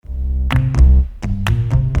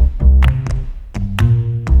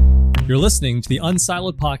You're listening to the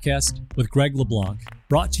Unsiloed podcast with Greg LeBlanc,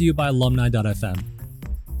 brought to you by alumni.fm.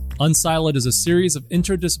 Unsiloed is a series of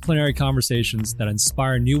interdisciplinary conversations that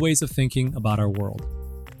inspire new ways of thinking about our world.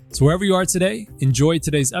 So wherever you are today, enjoy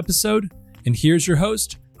today's episode, and here's your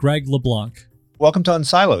host, Greg LeBlanc. Welcome to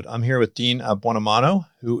Unsiloed. I'm here with Dean Buonomano,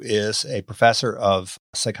 who is a professor of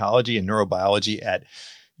psychology and neurobiology at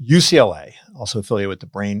UCLA, also affiliated with the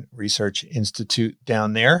Brain Research Institute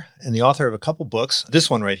down there, and the author of a couple books. This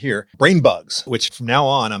one right here, Brain Bugs, which from now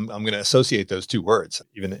on, I'm going to associate those two words,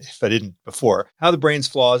 even if I didn't before. How the Brain's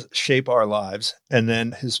Flaws Shape Our Lives. And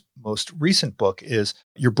then his most recent book is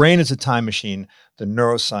Your Brain is a Time Machine, the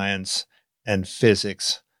Neuroscience and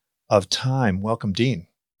Physics of Time. Welcome, Dean.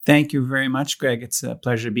 Thank you very much, Greg. It's a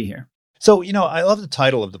pleasure to be here. So, I love the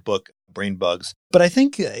title of the book, Brain Bugs, but I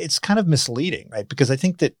think it's kind of misleading, right? Because I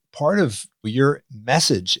think that part of your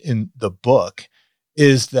message in the book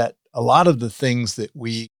is that a lot of the things that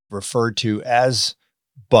we refer to as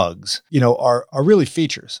bugs, are really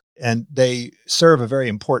features, and they serve a very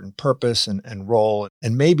important purpose and role.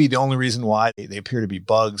 And maybe the only reason why they appear to be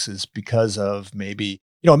bugs is because of maybe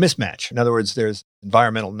a mismatch. In other words, there's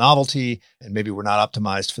environmental novelty, and maybe we're not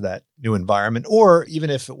optimized for that new environment. Or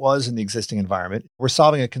even if it was in the existing environment, we're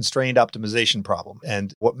solving a constrained optimization problem.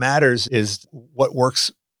 And what matters is what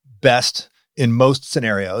works best in most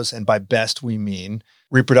scenarios. And by best, we mean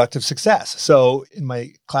reproductive success. So in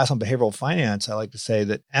my class on behavioral finance, I like to say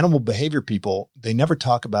that animal behavior people, they never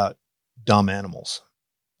talk about dumb animals.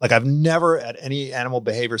 Like I've never at any animal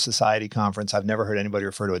behavior society conference, I've never heard anybody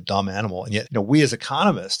refer to a dumb animal. And yet, we as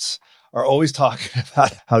economists are always talking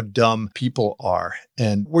about how dumb people are.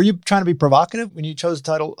 And were you trying to be provocative when you chose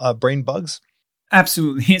the title Brain Bugs?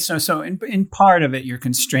 Absolutely. So in part of it, you're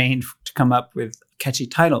constrained to come up with catchy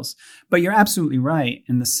titles. But you're absolutely right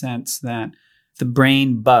in the sense that the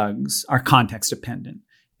brain bugs are context dependent.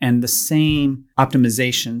 And the same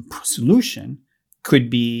optimization solution could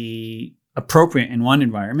be appropriate in one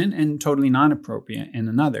environment and totally non-appropriate in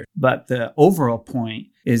another. But the overall point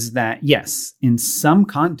is that, yes, in some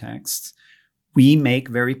contexts, we make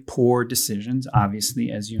very poor decisions, obviously,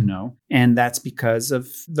 as you know. And that's because of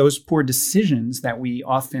those poor decisions that we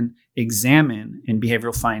often examine in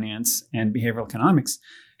behavioral finance and behavioral economics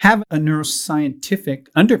have a neuroscientific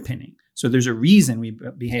underpinning. So there's a reason we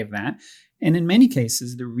behave that. And in many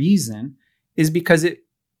cases, the reason is because it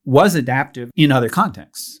was adaptive in other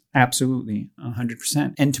contexts. Absolutely,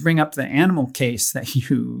 100%. And to bring up the animal case that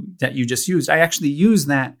you just used, I actually use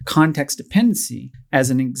that context dependency as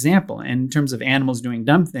an example. And in terms of animals doing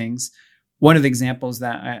dumb things, one of the examples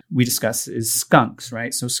that we discuss is skunks,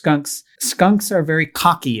 right? So skunks are very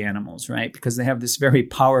cocky animals, right? Because they have this very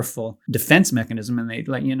powerful defense mechanism, and they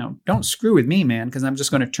don't screw with me, man, because I'm just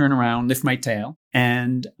going to turn around, lift my tail,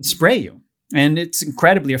 and spray you. And it's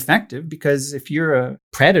incredibly effective because if you're a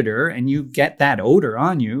predator and you get that odor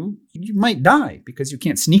on you, you might die because you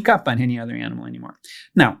can't sneak up on any other animal anymore.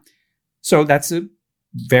 Now, so that's a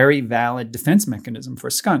very valid defense mechanism for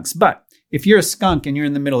skunks. But if you're a skunk and you're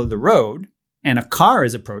in the middle of the road and a car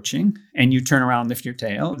is approaching and you turn around and lift your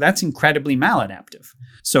tail, that's incredibly maladaptive.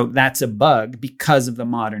 So that's a bug because of the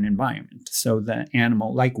modern environment. So the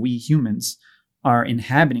animal, like we humans, are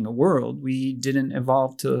inhabiting a world we didn't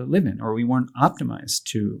evolve to live in, or we weren't optimized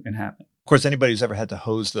to inhabit. Of course, anybody who's ever had to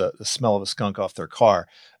hose the smell of a skunk off their car,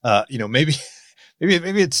 maybe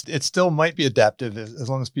it still might be adaptive as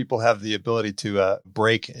long as people have the ability to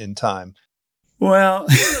brake in time. Well,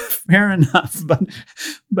 fair enough.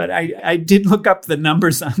 But I did look up the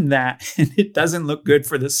numbers on that, and it doesn't look good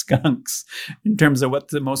for the skunks in terms of what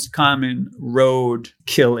the most common road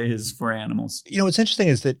kill is for animals. What's interesting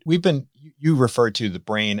is that you refer to the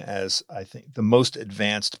brain as, I think, the most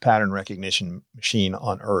advanced pattern recognition machine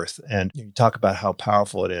on Earth. And you talk about how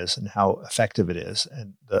powerful it is and how effective it is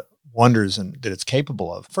and the wonders that it's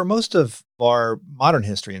capable of. For most of our modern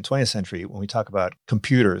history in 20th century, when we talk about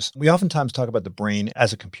computers, we oftentimes talk about the brain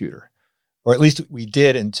as a computer. Or at least we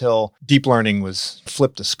did until deep learning was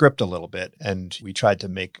flipped the script a little bit and we tried to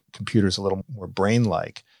make computers a little more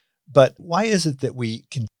brain-like. But why is it that we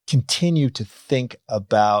can continue to think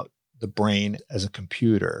about the brain as a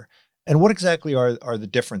computer? And what exactly are the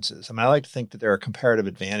differences? I mean, I like to think that there are comparative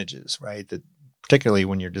advantages, right? That particularly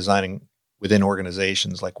when you're designing within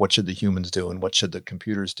organizations, like what should the humans do and what should the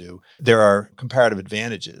computers do? There are comparative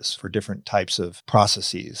advantages for different types of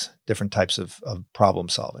processes, different types of problem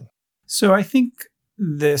solving. So I think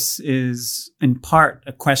this is in part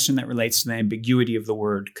a question that relates to the ambiguity of the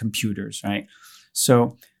word computers, right?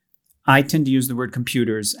 So I tend to use the word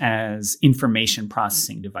computers as information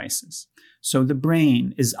processing devices. So the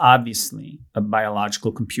brain is obviously a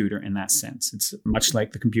biological computer in that sense. It's much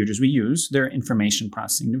like the computers we use. They're information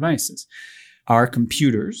processing devices. Our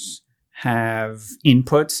computers have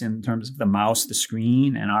inputs in terms of the mouse, the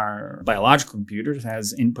screen, and our biological computers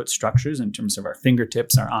has input structures in terms of our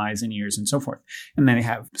fingertips, our eyes and ears, and so forth. And then they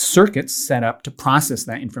have circuits set up to process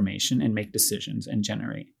that information and make decisions and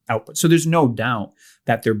generate output. So there's no doubt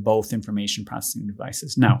that they're both information processing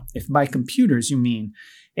devices. Now, if by computers you mean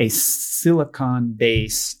a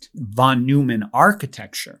silicon-based von Neumann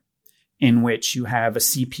architecture, in which you have a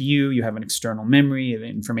CPU, you have an external memory, the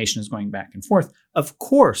information is going back and forth. Of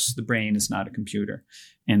course, the brain is not a computer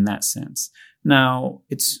in that sense. Now,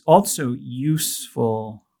 it's also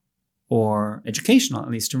useful or educational,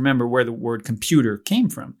 at least, to remember where the word computer came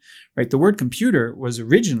from, right? The word computer was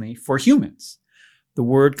originally for humans. The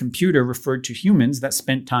word computer referred to humans that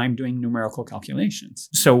spent time doing numerical calculations.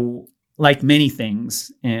 So, like many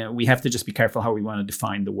things, we have to just be careful how we want to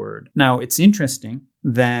define the word. Now, it's interesting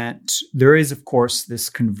that there is, of course, this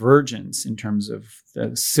convergence in terms of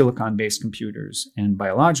the silicon-based computers and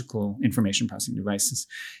biological information processing devices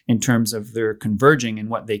in terms of their converging in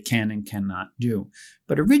what they can and cannot do.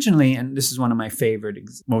 But originally, and this is one of my favorite,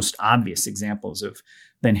 most obvious examples of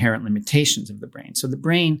the inherent limitations of the brain. So the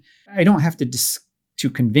brain, I don't have to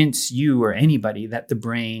convince you or anybody that the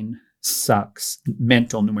brain sucks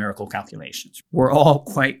mental numerical calculations. We're all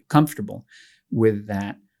quite comfortable with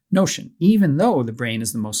that notion, even though the brain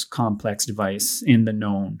is the most complex device in the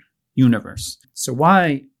known universe. So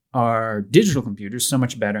why are digital computers so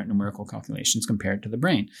much better at numerical calculations compared to the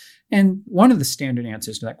brain? And one of the standard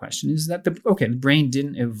answers to that question is that the brain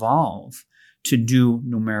didn't evolve to do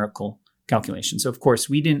numerical calculations. So of course,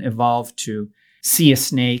 we didn't evolve to see a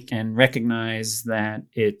snake and recognize that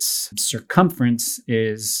its circumference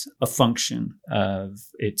is a function of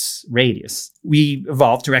its radius. We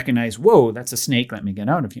evolved to recognize, whoa, that's a snake, let me get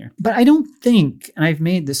out of here. But I don't think, and I've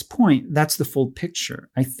made this point, that's the full picture.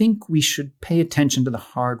 I think we should pay attention to the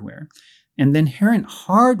hardware. And the inherent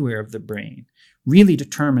hardware of the brain really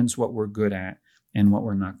determines what we're good at and what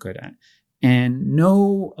we're not good at. And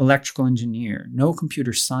no electrical engineer, no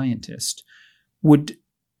computer scientist would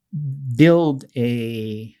build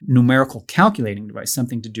a numerical calculating device,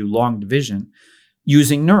 something to do long division,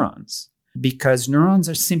 using neurons, because neurons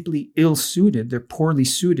are simply ill-suited. They're poorly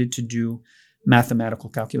suited to do mathematical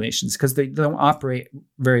calculations because they don't operate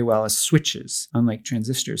very well as switches, unlike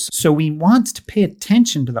transistors. So we want to pay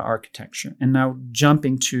attention to the architecture. And now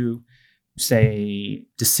jumping to, say,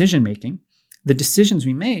 decision-making, the decisions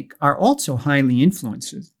we make are also highly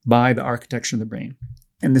influenced by the architecture of the brain.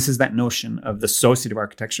 And this is that notion of the associative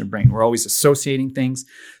architecture of the brain. We're always associating things.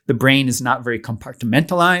 The brain is not very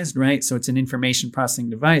compartmentalized, right? So it's an information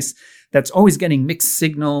processing device that's always getting mixed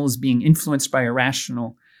signals, being influenced by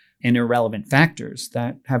irrational and irrelevant factors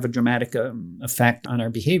that have a dramatic effect on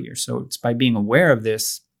our behavior. So it's by being aware of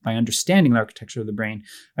this, by understanding the architecture of the brain,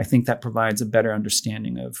 I think that provides a better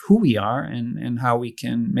understanding of who we are and how we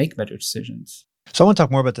can make better decisions. So I want to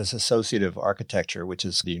talk more about this associative architecture, which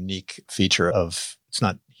is the unique feature of, it's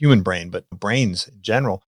not human brain, but brains in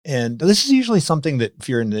general. And this is usually something that if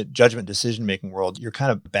you're in the judgment decision-making world, you're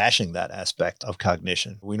kind of bashing that aspect of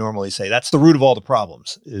cognition. We normally say that's the root of all the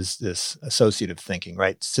problems, is this associative thinking,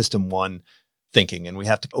 right? System one thinking, and we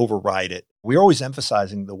have to override it. We're always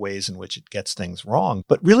emphasizing the ways in which it gets things wrong.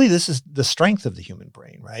 But really, this is the strength of the human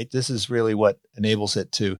brain, right? This is really what enables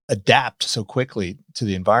it to adapt so quickly to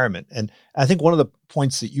the environment. And I think one of the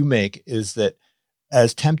points that you make is that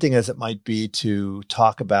as tempting as it might be to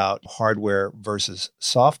talk about hardware versus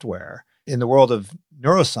software, in the world of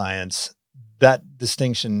neuroscience, that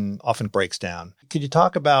distinction often breaks down. Could you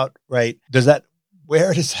talk about, right,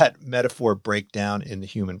 where does that metaphor break down in the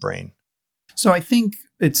human brain? So I think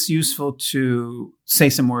it's useful to say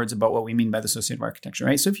some words about what we mean by the associative architecture,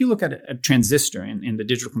 right? So if you look at a transistor in the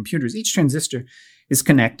digital computers, each transistor is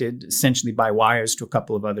connected essentially by wires to a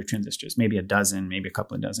couple of other transistors, maybe a dozen, maybe a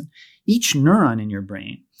couple of dozen. Each neuron in your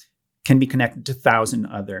brain can be connected to 1,000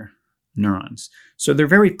 other neurons. So they're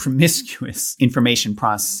very promiscuous information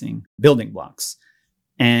processing building blocks.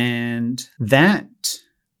 And that,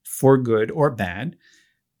 for good or bad,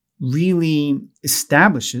 really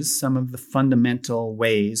establishes some of the fundamental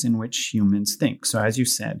ways in which humans think. So as you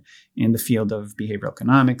said, in the field of behavioral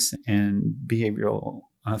economics and behavioral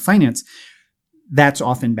finance, that's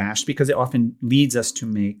often bashed because it often leads us to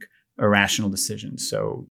make irrational decisions.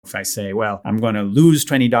 So if I say, well, I'm going to lose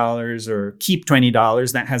 $20 or keep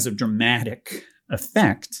 $20, that has a dramatic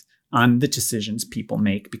effect on the decisions people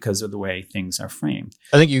make because of the way things are framed.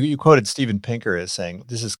 I think you quoted Steven Pinker as saying,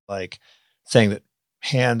 this is like saying that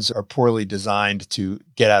hands are poorly designed to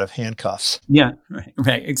get out of handcuffs. Yeah,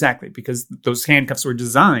 right, exactly. Because those handcuffs were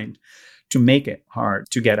designed to make it hard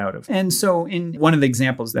to get out of. And so in one of the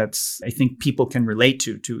examples that's, I think people can relate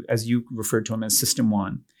to, as you referred to them as System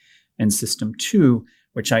 1 and System 2,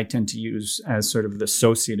 which I tend to use as sort of the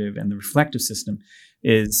associative and the reflective system,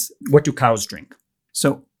 is what do cows drink?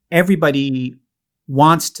 So everybody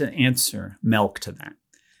wants to answer milk to that.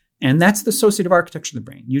 And that's the associative architecture of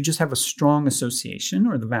the brain. You just have a strong association,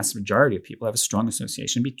 or the vast majority of people have a strong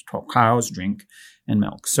association between cows drink and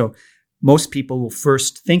milk. So most people will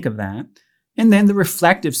first think of that. And then the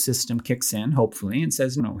reflective system kicks in, hopefully, and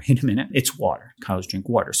says, no, wait a minute, it's water. Cows drink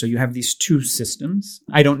water. So you have these two systems.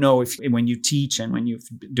 I don't know if when you teach and when you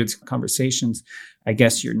do these conversations, I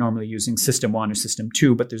guess you're normally using System 1 or System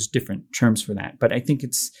 2, but there's different terms for that. But I think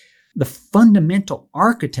it's the fundamental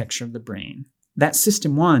architecture of the brain. That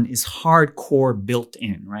System 1 is hardcore built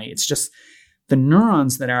in, right? It's just the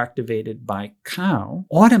neurons that are activated by cow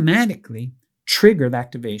automatically trigger the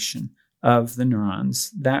activation of the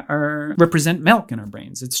neurons that represent milk in our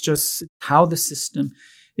brains. It's just how the system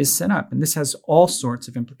is set up. And this has all sorts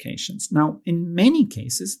of implications. Now, in many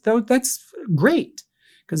cases, though, that's great,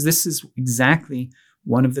 because this is exactly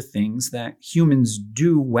one of the things that humans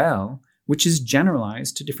do well, which is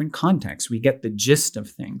generalized to different contexts. We get the gist of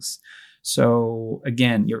things. So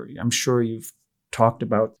again, I'm sure you've talked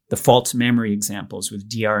about the false memory examples with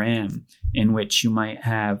DRM, in which you might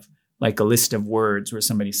have like a list of words where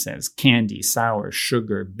somebody says candy, sour,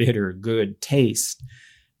 sugar, bitter, good, taste.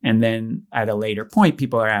 And then at a later point,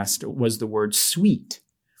 people are asked, was the word sweet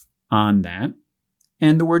on that?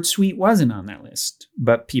 And the word sweet wasn't on that list,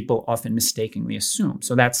 but people often mistakenly assume.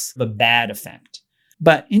 So that's the bad effect.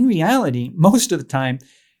 But in reality, most of the time,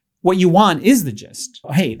 what you want is the gist.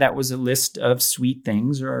 Hey, that was a list of sweet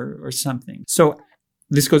things or something. So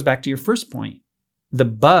this goes back to your first point. The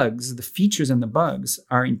bugs, the features in the bugs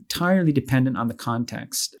are entirely dependent on the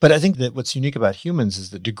context. But I think that what's unique about humans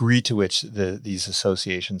is the degree to which these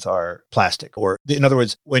associations are plastic. Or in other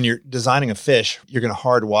words, when you're designing a fish, you're going to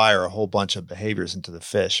hardwire a whole bunch of behaviors into the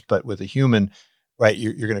fish. But with a human, right,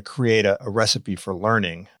 you're going to create a recipe for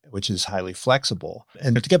learning, which is highly flexible.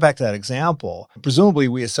 And to get back to that example, presumably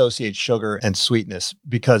we associate sugar and sweetness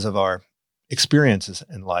because of our experiences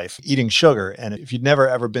in life, eating sugar. And if you'd never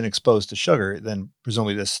ever been exposed to sugar, then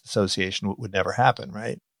presumably this association would never happen,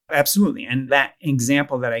 right? Absolutely. And that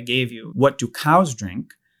example that I gave you, what do cows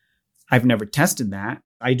drink? I've never tested that.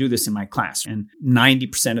 I do this in my class, and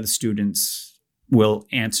 90% of the students will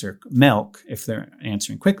answer milk if they're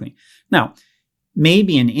answering quickly. Now,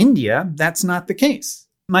 maybe in India, that's not the case.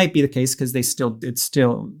 Might be the case because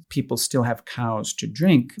people still have cows to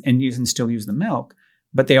drink, and you can still use the milk.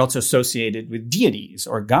 But they also associated with deities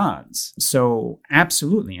or gods. So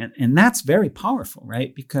absolutely. And that's very powerful,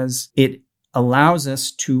 right? Because it allows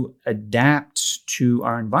us to adapt to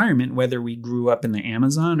our environment, whether we grew up in the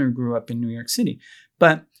Amazon or grew up in New York City.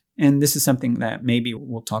 And this is something that maybe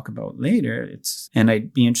we'll talk about later. And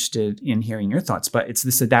I'd be interested in hearing your thoughts, but it's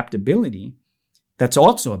this adaptability that's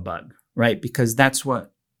also a bug, right? Because that's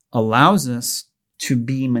what allows us to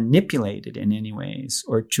be manipulated in any ways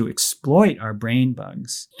or to exploit our brain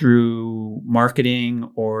bugs through marketing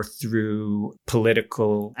or through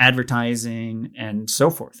political advertising and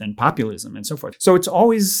so forth, and populism and so forth. So it's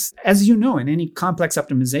always, as you know, in any complex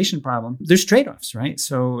optimization problem, there's trade-offs, right?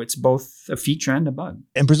 So it's both a feature and a bug.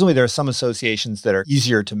 And presumably there are some associations that are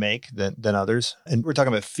easier to make than others. And we're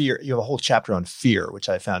talking about fear. You have a whole chapter on fear, which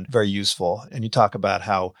I found very useful. And you talk about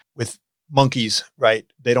how with monkeys, right?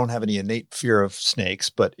 They don't have any innate fear of snakes,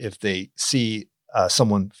 but if they see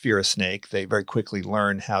someone fear a snake, they very quickly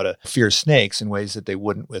learn how to fear snakes in ways that they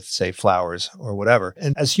wouldn't with, say, flowers or whatever.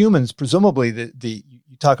 And as humans, presumably,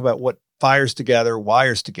 you talk about what fires together,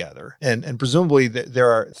 wires together, and presumably there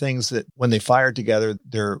are things that when they fire together,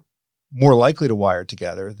 they're more likely to wire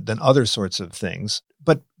together than other sorts of things.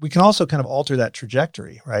 But we can also kind of alter that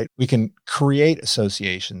trajectory, right? We can create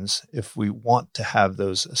associations if we want to have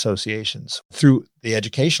those associations through the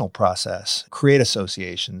educational process, create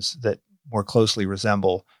associations that more closely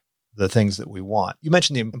resemble the things that we want. You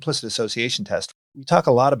mentioned the implicit association test. We talk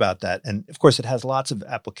a lot about that. And of course, it has lots of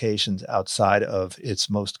applications outside of its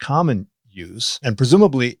most common use. And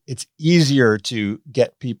presumably, it's easier to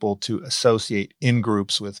get people to associate in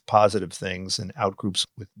groups with positive things and out groups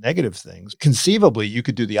with negative things. Conceivably, you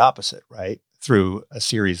could do the opposite, right? Through a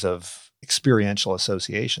series of experiential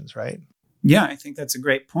associations, right? Yeah, I think that's a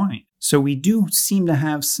great point. So we do seem to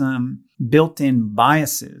have some built-in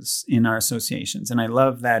biases in our associations. And I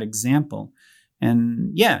love that example.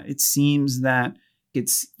 And yeah, it seems that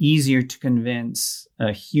it's easier to convince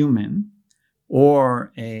a human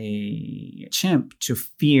or a chimp to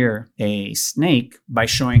fear a snake by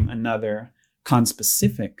showing another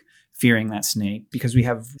conspecific fearing that snake, because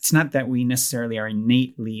it's not that we necessarily are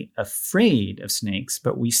innately afraid of snakes,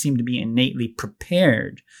 but we seem to be innately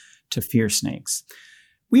prepared to fear snakes.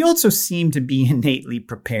 We also seem to be innately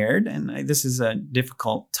prepared, and this is a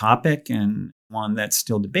difficult topic and one that's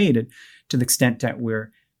still debated, to the extent that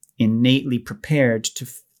we're innately prepared to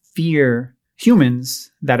fear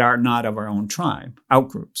humans that are not of our own tribe,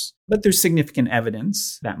 outgroups. But there's significant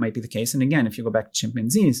evidence that might be the case. And again, if you go back to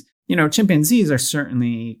chimpanzees, chimpanzees are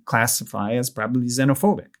certainly classified as probably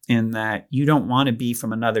xenophobic, in that you don't want to be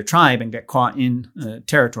from another tribe and get caught in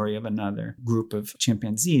territory of another group of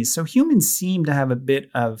chimpanzees. So humans seem to have a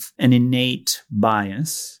bit of an innate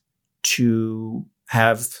bias to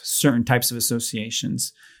have certain types of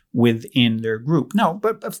associations within their group. No,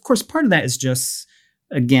 but of course, part of that is just,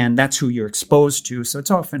 again, that's who you're exposed to. So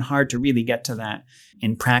it's often hard to really get to that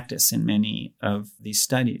in practice in many of these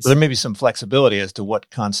studies. So there may be some flexibility as to what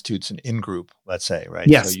constitutes an in-group, let's say, right?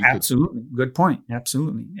 Yes, absolutely. Good point.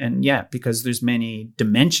 Absolutely. And yeah, because there's many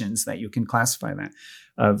dimensions that you can classify that,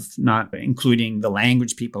 of not including the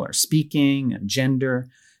language people are speaking, and gender,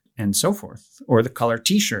 and so forth, or the color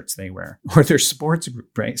T-shirts they wear, or their sports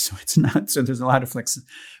group, right? So there's a lot of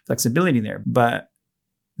flexibility there. But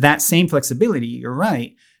that same flexibility, you're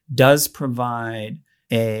right, does provide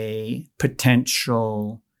a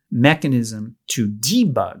potential mechanism to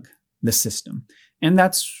debug the system. And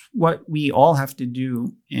that's what we all have to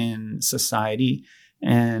do in society,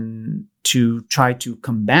 and to try to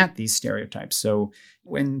combat these stereotypes. So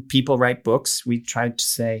when people write books, we try to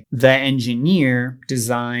say the engineer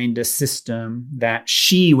designed a system that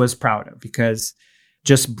she was proud of, because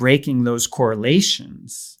just breaking those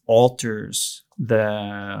correlations alters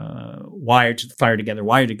the wire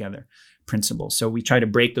together principle. So we try to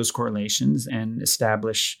break those correlations and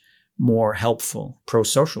establish more helpful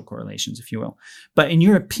pro-social correlations, if you will. But in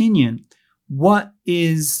your opinion, what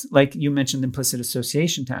is, like you mentioned, the implicit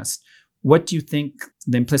association test, what do you think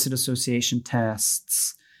the implicit association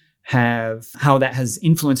tests how that has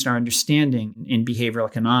influenced our understanding in behavioral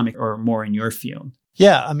economics, or more in your field?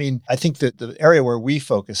 Yeah, I think that the area where we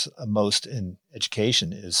focus most in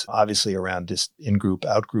education is obviously around this in-group,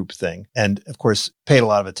 out-group thing. And of course, paid a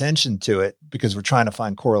lot of attention to it because we're trying to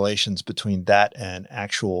find correlations between that and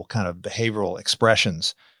actual kind of behavioral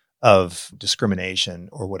expressions of discrimination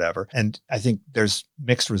or whatever. And I think there's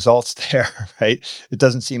mixed results there, right? It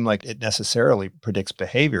doesn't seem like it necessarily predicts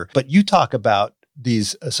behavior. But you talk about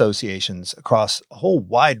these associations across a whole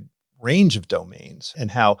wide range of domains,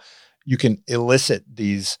 and how you can elicit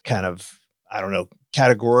these kind of,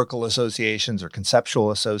 categorical associations or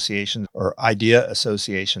conceptual associations or idea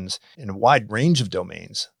associations in a wide range of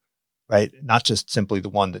domains, right? Not just simply the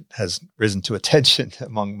one that has risen to attention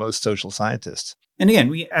among most social scientists. And again,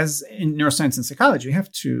 we, as in neuroscience and psychology, we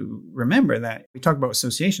have to remember that we talk about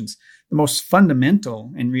associations. The most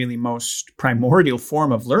fundamental and really most primordial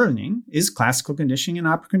form of learning is classical conditioning and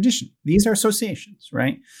operant conditioning. These are associations,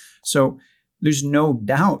 right? So there's no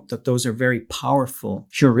doubt that those are very powerful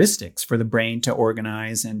heuristics for the brain to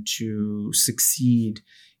organize and to succeed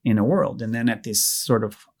in a world. And then at this sort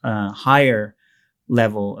of higher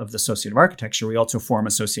level of the associative architecture, we also form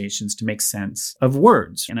associations to make sense of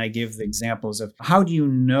words. And I give the examples of how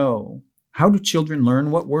do children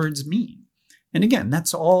learn what words mean? And again,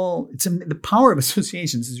 that's all, the power of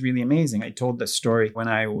associations is really amazing. I told this story when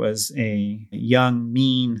I was a young,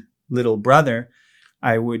 mean little brother.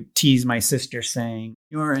 I would tease my sister saying,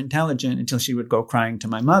 "You're intelligent," until she would go crying to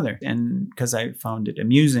my mother. And because I found it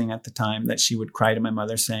amusing at the time that she would cry to my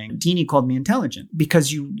mother saying, "Deanie called me intelligent,"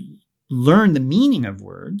 because you learn the meaning of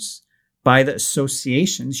words by the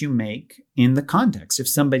associations you make in the context. If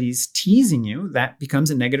somebody's teasing you, that becomes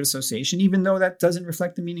a negative association, even though that doesn't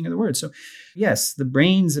reflect the meaning of the word. So yes, the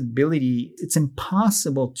brain's ability, it's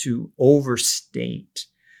impossible to overstate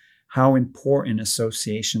how important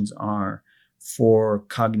associations are for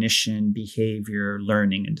cognition, behavior,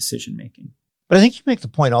 learning, and decision-making. But I think you make the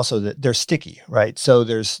point also that they're sticky, right? So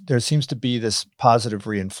there seems to be this positive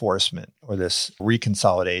reinforcement or this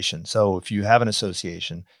reconsolidation. So if you have an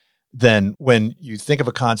association, then when you think of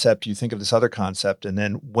a concept, you think of this other concept. And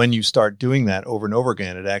then when you start doing that over and over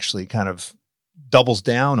again, it actually kind of doubles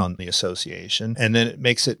down on the association. And then it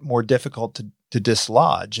makes it more difficult to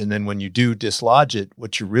dislodge. And then when you do dislodge it,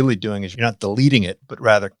 what you're really doing is you're not deleting it, but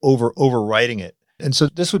rather overwriting it. And so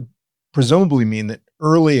this would presumably mean that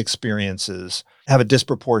early experiences have a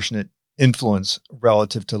disproportionate influence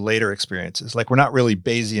relative to later experiences. Like we're not really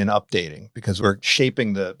Bayesian updating because we're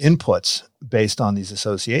shaping the inputs based on these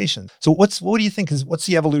associations. So what do you think what's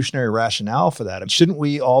the evolutionary rationale for that? Shouldn't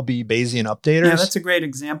we all be Bayesian updaters? Yeah, that's a great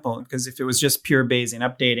example, because if it was just pure Bayesian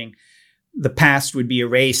updating, the past would be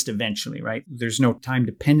erased eventually, right? There's no time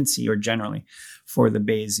dependency or generally for the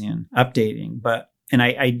Bayesian updating. And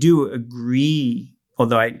I do agree,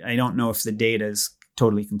 although I don't know if the data is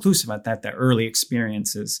totally conclusive about that early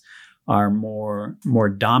experiences are more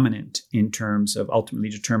dominant in terms of ultimately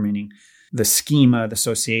determining the schema, the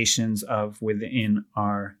associations of within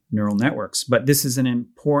our neural networks. But this is an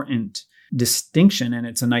important distinction, and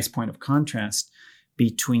it's a nice point of contrast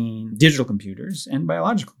between digital computers and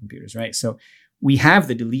biological computers, right? So we have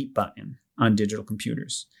the delete button on digital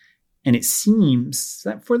computers. And it seems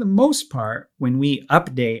that for the most part, when we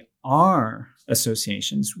update our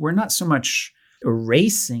associations, we're not so much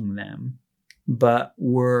erasing them, but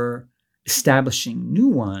we're establishing new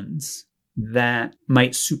ones that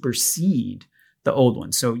might supersede the old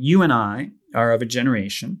ones. So you and I are of a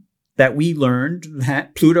generation that we learned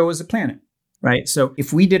that Pluto is a planet, right? So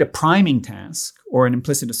if we did a priming task or an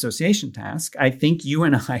implicit association task, I think you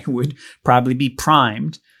and I would probably be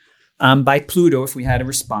primed by Pluto if we had to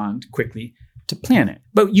respond quickly to planet.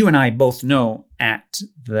 But you and I both know at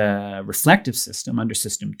the reflective system under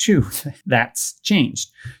system 2, that's changed.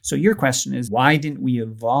 So your question is, why didn't we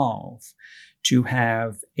evolve to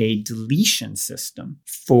have a deletion system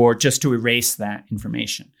just to erase that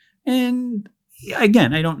information? And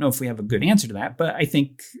again, I don't know if we have a good answer to that, but I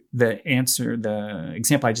think the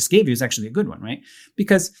example I just gave you is actually a good one, right?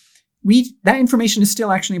 Because that information is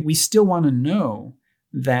we still want to know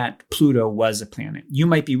that Pluto was a planet. You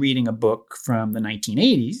might be reading a book from the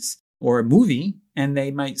 1980s or a movie, and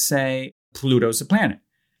they might say Pluto's a planet.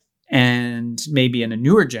 And maybe in a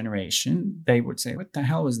newer generation, they would say, what the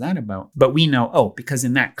hell was that about? But we know, because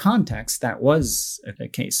in that context, that was the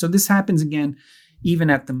case. So this happens again, even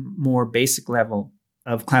at the more basic level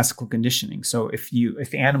of classical conditioning. So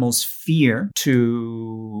if animals fear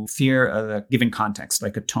a given context,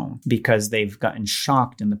 like a tone, because they've gotten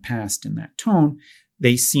shocked in the past in that tone,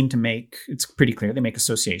 they seem to it's pretty clear, they make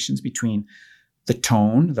associations between the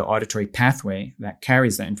tone, the auditory pathway that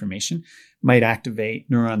carries that information, might activate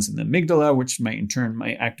neurons in the amygdala, which might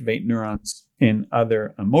activate neurons in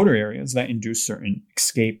other motor areas that induce certain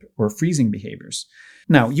escape or freezing behaviors.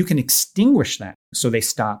 Now, you can extinguish that so they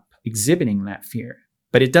stop exhibiting that fear,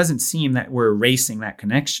 but it doesn't seem that we're erasing that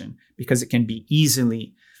connection because it can be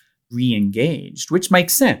easily re-engaged, which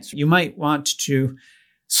makes sense. You might want to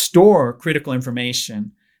store critical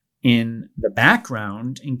information in the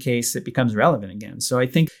background in case it becomes relevant again. So I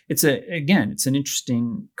think it's an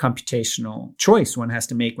interesting computational choice one has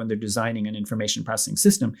to make when they're designing an information processing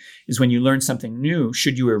system, is when you learn something new,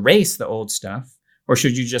 should you erase the old stuff or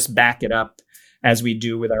should you just back it up as we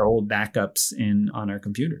do with our old backups on our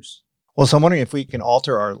computers? Well, so I'm wondering if we can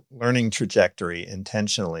alter our learning trajectory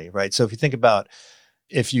intentionally, right? So if you think about,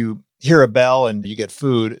 if you hear a bell and you get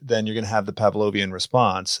food, then you're going to have the Pavlovian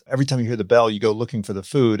response. Every time you hear the bell, you go looking for the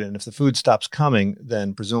food. And if the food stops coming,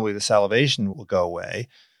 then presumably the salivation will go away.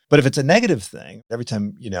 But if it's a negative thing, every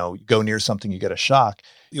time, you go near something, you get a shock,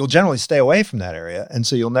 you'll generally stay away from that area. And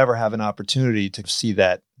so you'll never have an opportunity to see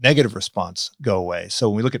that negative response go away. So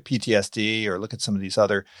when we look at PTSD or look at some of these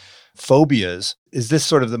other phobias, is this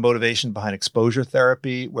sort of the motivation behind exposure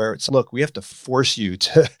therapy, where it's, look, we have to force you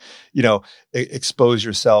to, expose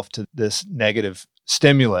yourself to this negative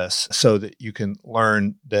stimulus so that you can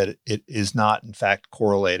learn that it is not, in fact,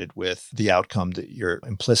 correlated with the outcome that you're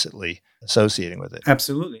implicitly associating with it?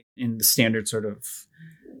 Absolutely. In the standard sort of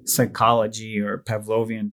psychology or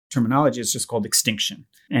Pavlovian terminology, it's just called extinction.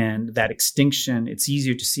 And that extinction, it's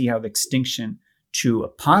easier to see how the extinction to a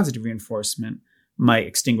positive reinforcement might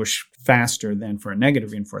extinguish faster than for a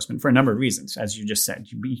negative reinforcement for a number of reasons, as you just said.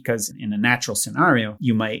 Because in a natural scenario,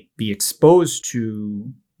 you might be exposed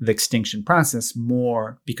to the extinction process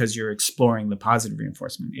more because you're exploring the positive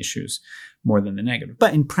reinforcement issues more than the negative.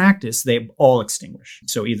 But in practice, they all extinguish.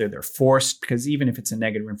 So either they're forced, because even if it's a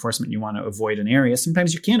negative reinforcement, you want to avoid an area,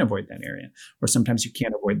 sometimes you can't avoid that area, or sometimes you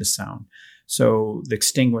can't avoid the sound. So the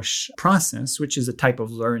extinguish process, which is a type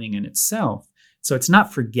of learning in itself. So it's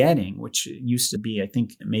not forgetting, which used to be, I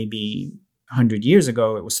think maybe 100 years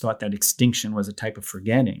ago, it was thought that extinction was a type of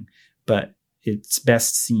forgetting, but it's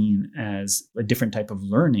best seen as a different type of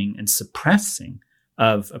learning and suppressing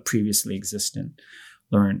of a previously existent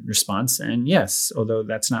learned response. And yes, although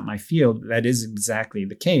that's not my field, that is exactly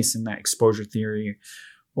the case, in that exposure theory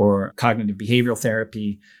or cognitive behavioral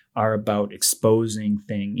therapy are about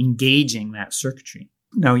engaging that circuitry.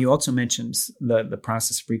 Now, you also mentioned the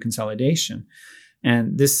process of reconsolidation.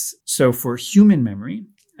 And so for human memory,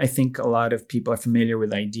 I think a lot of people are familiar with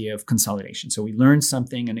the idea of consolidation. So we learn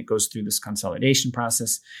something and it goes through this consolidation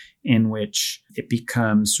process in which it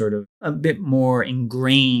becomes sort of a bit more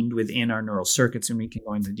ingrained within our neural circuits. And we can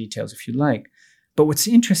go into details if you like. But what's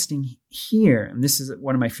interesting here, and this is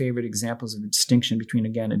one of my favorite examples of the distinction between,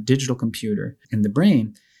 again, a digital computer and the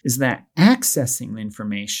brain, is that accessing the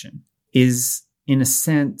information is, in a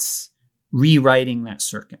sense, rewriting that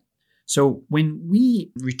circuit. So when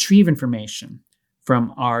we retrieve information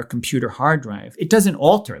from our computer hard drive, it doesn't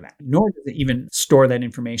alter that, nor does it even store that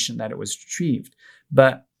information that it was retrieved.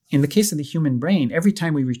 But in the case of the human brain, every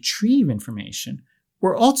time we retrieve information,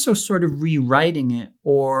 we're also sort of rewriting it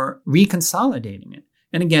or reconsolidating it.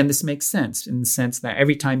 And again, this makes sense in the sense that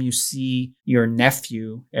every time you see your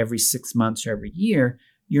nephew every 6 months or every year,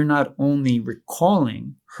 you're not only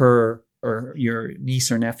recalling her or your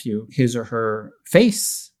niece or nephew, his or her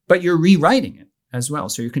face, but you're rewriting it as well.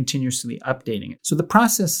 So you're continuously updating it. So the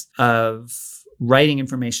process of writing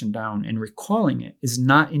information down and recalling it is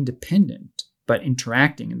not independent, but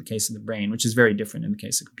interacting in the case of the brain, which is very different in the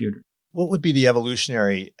case of computer. What would be the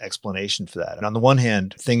evolutionary explanation for that? And on the one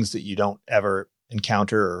hand, things that you don't ever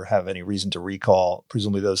encounter or have any reason to recall,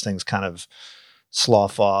 presumably those things kind of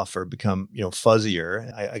slough off or become,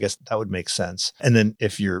 fuzzier. I guess that would make sense. And then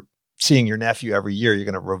if you're seeing your nephew every year, you're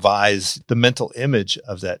going to revise the mental image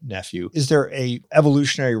of that nephew. Is there a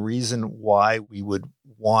evolutionary reason why we would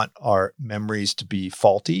want our memories to be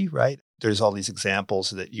faulty, right? There's all these examples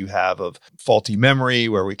that you have of faulty memory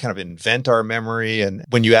where we kind of invent our memory. And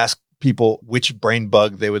when you ask people which brain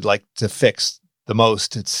bug they would like to fix the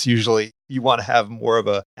most, it's usually you want to have more of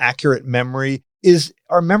an accurate memory.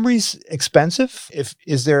 Are memories expensive?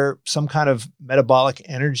 Is there some kind of metabolic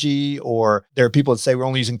energy, or there are people that say we're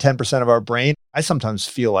only using 10% of our brain? I sometimes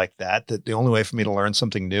feel like that the only way for me to learn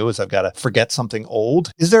something new is I've got to forget something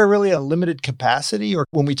old. Is there really a limited capacity? Or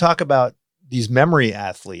when we talk about these memory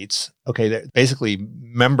athletes, okay, they're basically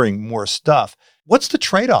remembering more stuff. What's the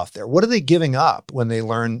trade-off there? What are they giving up when they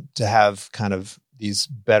learn to have kind of these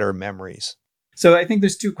better memories? So I think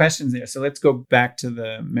there's two questions there. So let's go back to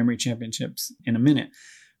the memory championships in a minute.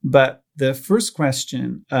 But the first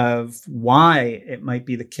question of why it might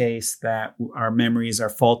be the case that our memories are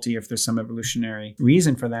faulty, if there's some evolutionary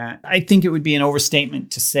reason for that, I think it would be an overstatement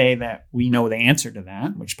to say that we know the answer to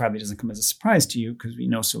that, which probably doesn't come as a surprise to you because we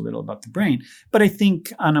know so little about the brain. But I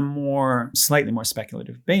think on a slightly more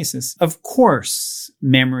speculative basis, of course,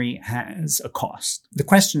 memory has a cost. The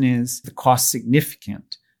question is, the cost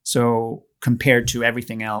significant? So compared to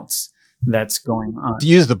everything else that's going on.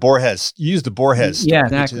 You use the Borges. Yeah,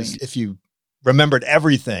 exactly. Which is, if you remembered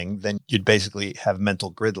everything, then you'd basically have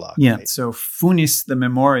mental gridlock. Yeah. Right? So Funes the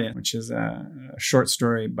Memoria, which is a short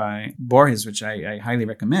story by Borges, which I highly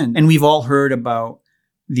recommend. And we've all heard about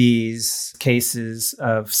these cases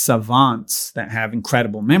of savants that have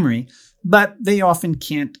incredible memory, but they often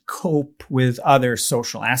can't cope with other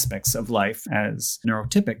social aspects of life as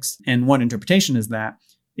neurotypics. And one interpretation is that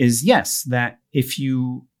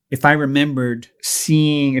if I remembered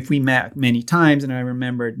if we met many times and I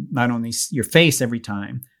remembered not only your face every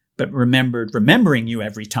time, but remembering you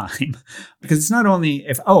every time, because it's not only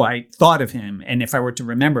I thought of him, and if I were to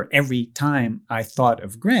remember every time I thought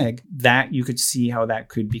of Greg, that you could see how that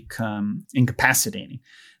could become incapacitating.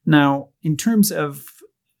 Now, in terms of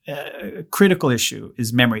a critical issue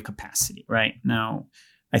is memory capacity, right? Now,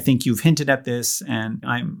 I think you've hinted at this, and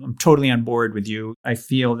I'm totally on board with you. I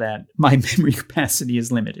feel that my memory capacity is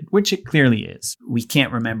limited, which it clearly is. We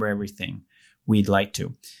can't remember everything we'd like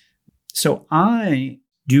to. So I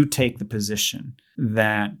do take the position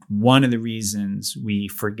that one of the reasons we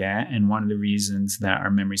forget and one of the reasons that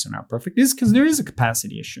our memories are not perfect is because there is a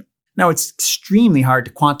capacity issue. Now, it's extremely hard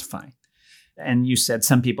to quantify. And you said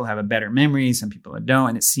some people have a better memory, some people don't.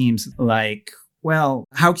 And it seems like, well,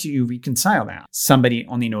 how can you reconcile that? Somebody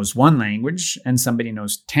only knows one language and somebody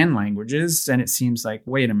knows 10 languages. And it seems like,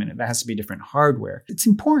 wait a minute, that has to be different hardware. It's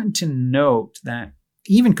important to note that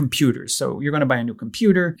even computers, so you're going to buy a new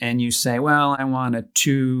computer and you say, well, I want a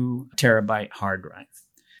 2 terabyte hard drive.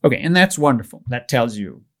 Okay, and that's wonderful. That tells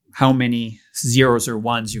you how many zeros or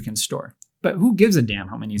ones you can store. But who gives a damn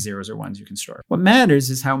how many zeros or ones you can store? What matters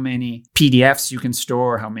is how many PDFs you can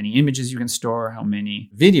store, how many images you can store, how many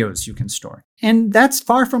videos you can store. And that's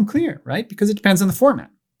far from clear, right? Because it depends on the format.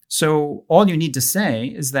 So all you need to say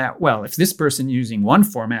is that, well, if this person is using one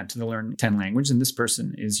format to learn 10 languages and this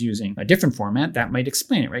person is using a different format, that might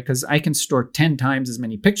explain it, right? Because I can store 10 times as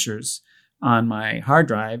many pictures on my hard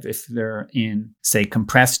drive if they're in, say,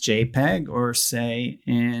 compressed JPEG or, say,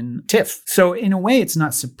 in TIFF. So in a way, it's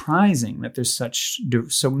not surprising that there's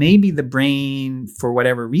so maybe the brain, for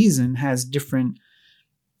whatever reason, has different,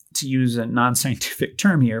 to use a non-scientific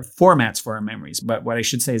term here, formats for our memories. But what I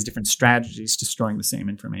should say is different strategies to storing the same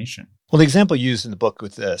information. Well, the example used in the book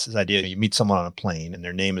with this idea, you meet someone on a plane and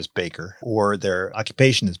their name is Baker or their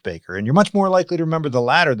occupation is Baker, and you're much more likely to remember the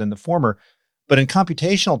latter than the former. But in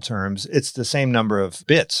computational terms, it's the same number of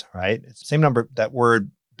bits, right? It's the same number. That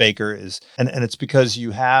word Baker is, and it's because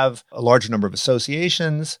you have a larger number of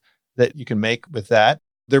associations that you can make with that.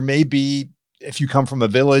 There may be, if you come from a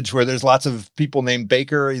village where there's lots of people named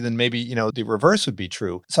Baker, then maybe, the reverse would be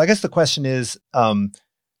true. So I guess the question is,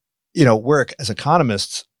 we're, as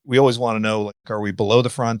economists, we always want to know, like, are we below the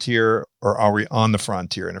frontier or are we on the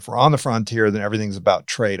frontier? And if we're on the frontier, then everything's about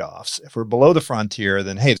trade-offs. If we're below the frontier,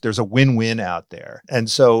 then, hey, there's a win-win out there. And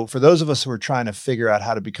so for those of us who are trying to figure out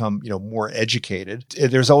how to become, more educated,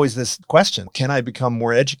 there's always this question, can I become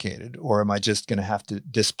more educated, or am I just going to have to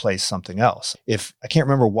displace something else? If I can't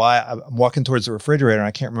remember why I'm walking towards the refrigerator and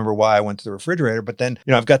I can't remember why I went to the refrigerator, but then,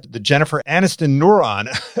 I've got the Jennifer Aniston neuron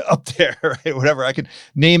up there, right? Whatever. I could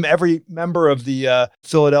name every member of the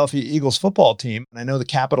Philadelphia Eagles football team. And I know the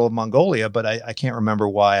capital of Mongolia, but I can't remember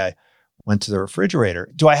why I went to the refrigerator.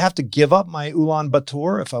 Do I have to give up my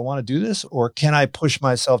Ulaanbaatar if I want to do this, or can I push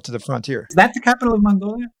myself to the frontier? Is that the capital of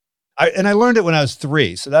Mongolia? I learned it when I was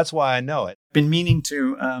 3, so that's why I know it. Been meaning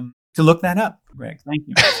to look that up, Greg. Thank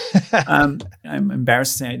you. I'm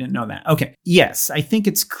embarrassed to say I didn't know that. Okay. Yes, I think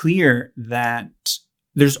it's clear that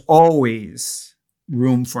there's always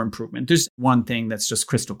room for improvement. There's one thing that's just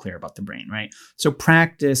crystal clear about the brain, right? So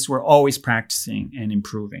practice, we're always practicing and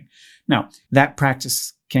improving. Now, that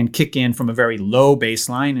practice can kick in from a very low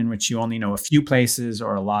baseline in which you only know a few places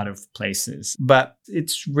or a lot of places, but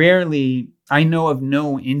it's rarely, I know of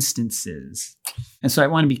no instances. And so I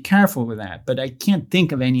want to be careful with that, but I can't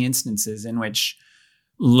think of any instances in which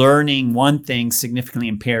learning one thing significantly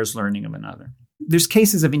impairs learning of another. There's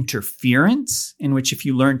cases of interference in which if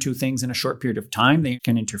you learn two things in a short period of time, they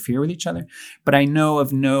can interfere with each other. But I know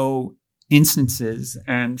of no instances,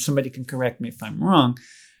 and somebody can correct me if I'm wrong,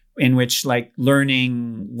 in which like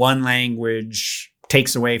learning one language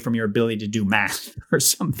takes away from your ability to do math or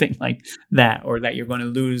something like that, or that you're going to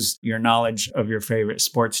lose your knowledge of your favorite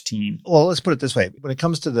sports team. Well, let's put it this way. When it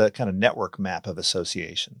comes to the kind of network map of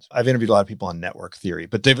associations, I've interviewed a lot of people on network theory,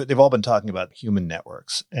 but they've all been talking about human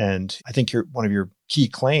networks. And I think one of your key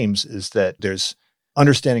claims is that there's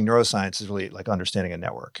understanding neuroscience is really like understanding a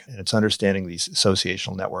network, and it's understanding these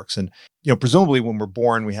associational networks. And, presumably when we're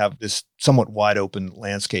born, we have this somewhat wide open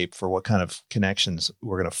landscape for what kind of connections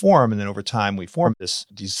we're going to form. And then over time we form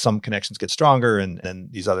some connections get stronger and then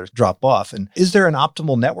these others drop off. And is there an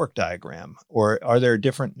optimal network diagram, or are there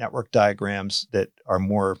different network diagrams that are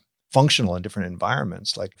more functional in different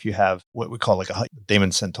environments? Like if you have what we call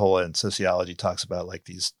Damon Santola in sociology talks about like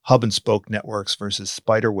these hub and spoke networks versus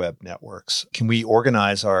spiderweb networks. Can we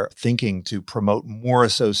organize our thinking to promote more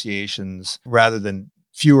associations rather than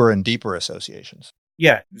fewer and deeper associations?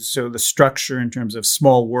 Yeah. So the structure in terms of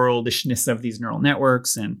small worldishness of these neural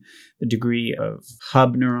networks and the degree of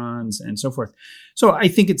hub neurons and so forth. So I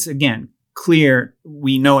think it's, again, clear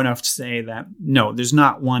we know enough to say that no, there's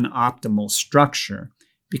not one optimal structure,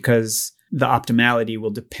 because the optimality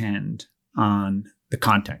will depend on the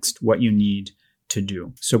context, what you need to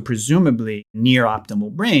do. So presumably, near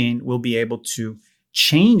optimal brain will be able to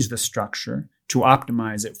change the structure to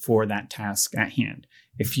optimize it for that task at hand.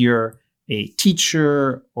 If you're a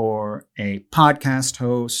teacher or a podcast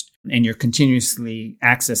host and you're continuously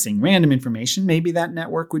accessing random information, maybe that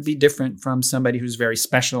network would be different from somebody who's very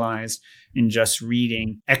specialized in just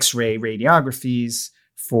reading X-ray radiographies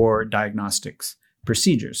for diagnostics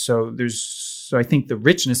procedures. So I think the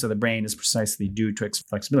richness of the brain is precisely due to its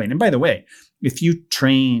flexibility. And by the way, if you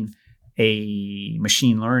train a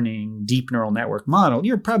machine learning deep neural network model,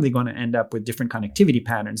 you're probably going to end up with different connectivity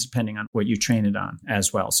patterns depending on what you train it on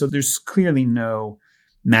as well. So there's clearly no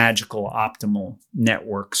magical optimal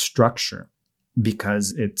network structure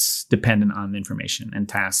because it's dependent on the information and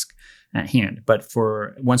task at hand. But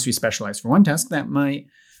once we specialize for one task, that might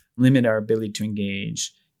limit our ability to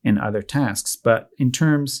engage in other tasks. But in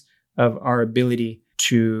terms of our ability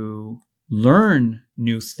to learn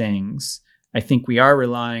new things, I think we are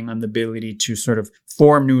relying on the ability to sort of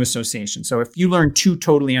form new associations. So if you learn two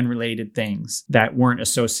totally unrelated things that weren't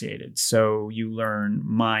associated, so you learn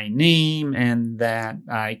my name and that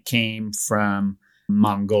I came from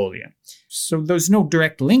Mongolia. So there's no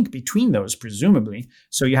direct link between those, presumably.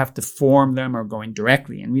 So you have to form them or go in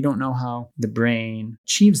directly. And we don't know how the brain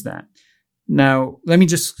achieves that. Now, let me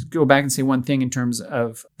just go back and say one thing in terms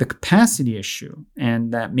of the capacity issue,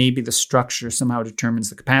 and that maybe the structure somehow determines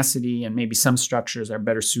the capacity, and maybe some structures are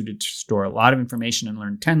better suited to store a lot of information and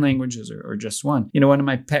learn 10 languages or just one. One of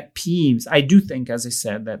my pet peeves, I do think, as I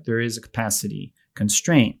said, that there is a capacity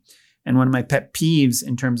constraint. And one of my pet peeves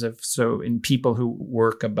in terms of, in people who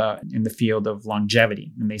work in the field of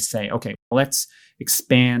longevity, and they say, okay, let's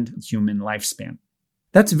expand human lifespan.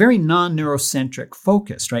 That's very non-neurocentric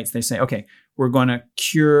focused, right? So they say, okay, we're going to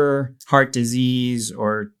cure heart disease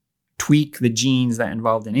or tweak the genes that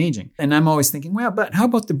involved in aging. And I'm always thinking, well, but how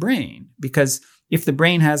about the brain? Because if the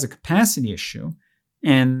brain has a capacity issue,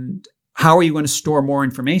 and how are you going to store more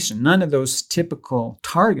information? None of those typical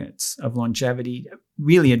targets of longevity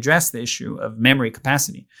really address the issue of memory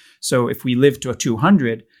capacity. So if we live to a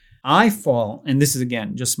 200, I fall, and this is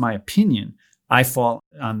again just my opinion, I fall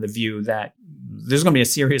on the view that there's going to be a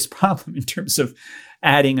serious problem in terms of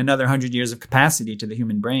adding another 100 years of capacity to the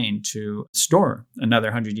human brain to store another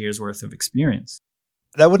 100 years worth of experience.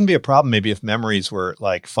 That wouldn't be a problem maybe if memories were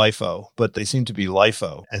like FIFO, but they seem to be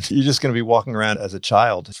LIFO. And you're just going to be walking around as a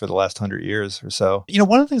child for the last 100 years or so.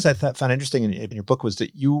 One of the things I found interesting in your book was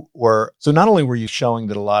that so not only were you showing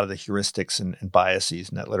that a lot of the heuristics and biases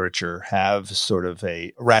in that literature have sort of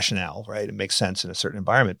a rationale, right? It makes sense in a certain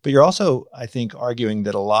environment, but you're also, I think, arguing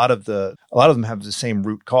that a lot of them have the same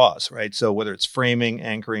root cause, right? So whether it's framing,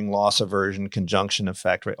 anchoring, loss aversion, conjunction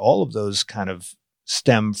effect, right? All of those kind of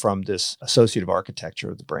stem from this associative architecture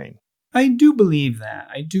of the brain. I do believe that.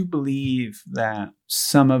 I do believe that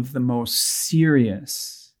some of the most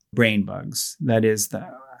serious brain bugs, that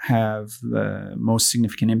have the most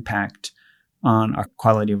significant impact on our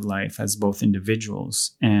quality of life as both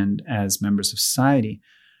individuals and as members of society,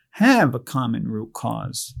 have a common root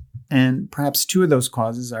cause. And perhaps two of those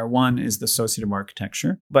causes are, one is the associative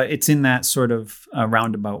architecture, but it's in that sort of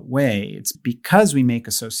roundabout way. It's because we make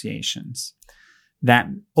associations that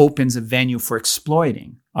opens a venue for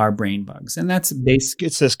exploiting our brain bugs. And that's basic.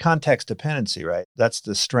 It's this context dependency, right? That's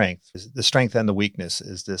the strength. The strength and the weakness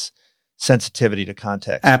is this sensitivity to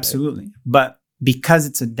context. Absolutely. Right? But because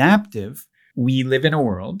it's adaptive, we live in a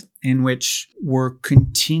world in which we're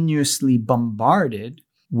continuously bombarded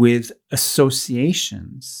with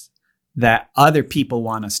associations that other people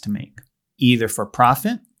want us to make, either for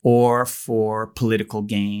profit or for political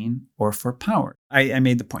gain, or for power. I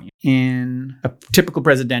made the point. In a typical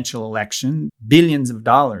presidential election, billions of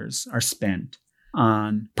dollars are spent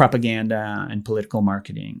on propaganda and political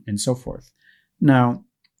marketing and so forth. Now,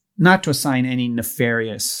 not to assign any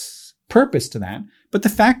nefarious purpose to that, but the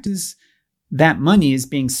fact is that money is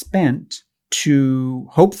being spent to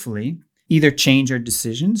hopefully either change our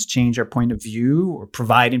decisions, change our point of view, or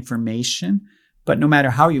provide information. But no matter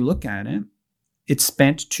how you look at it, it's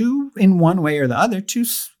spent to, in one way or the other, to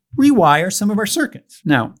rewire some of our circuits.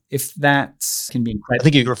 Now, if that can be incredible. I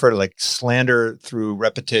think you refer to like slander through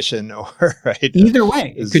repetition or, right? Either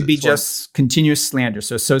way, it could be just continuous slander.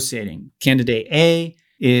 So associating candidate A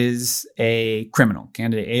is a criminal,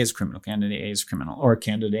 candidate A is criminal, candidate A is criminal, or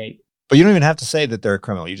candidate. But you don't even have to say that they're a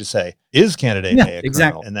criminal. You just say, is candidate A a criminal?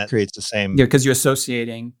 Exactly. And that creates the same. Yeah, because you're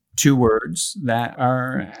associating two words that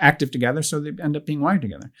are active together, so they end up being wired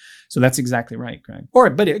together. So that's exactly right, Greg.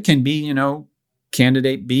 But it can be,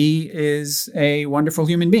 candidate B is a wonderful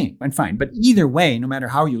human being, and fine. But either way, no matter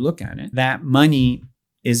how you look at it, that money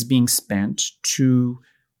is being spent to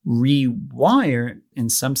rewire, in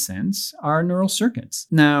some sense, our neural circuits.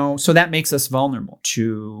 Now, so that makes us vulnerable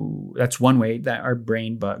that's one way that our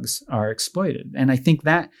brain bugs are exploited. And I think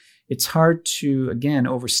that it's hard to, again,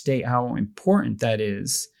 overstate how important that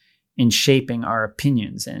is in shaping our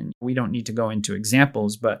opinions. And we don't need to go into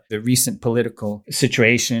examples, but the recent political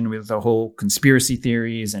situation with the whole conspiracy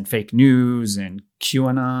theories and fake news and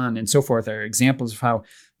QAnon and so forth are examples of how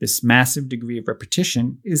this massive degree of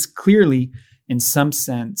repetition is clearly, in some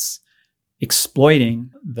sense, exploiting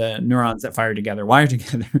the neurons that wire together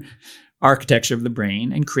architecture of the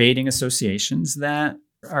brain and creating associations that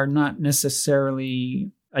are not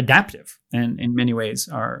necessarily adaptive and in many ways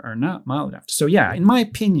are not maladaptive. So yeah, in my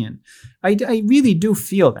opinion, I really do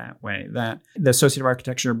feel that way, that the associative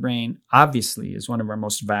architecture of brain obviously is one of our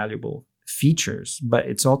most valuable features, but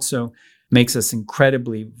it's also makes us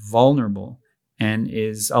incredibly vulnerable and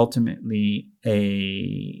is ultimately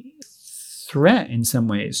a threat in some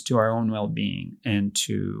ways to our own well-being and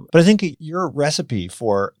to... But I think your recipe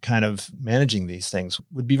for kind of managing these things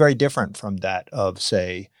would be very different from that of,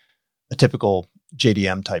 say, a typical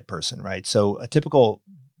JDM type person, right? So a typical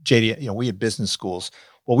JDM, we at business schools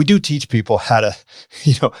well, we do teach people how to,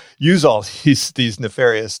 use all these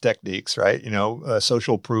nefarious techniques, right?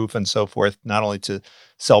 Social proof and so forth, not only to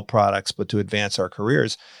sell products, but to advance our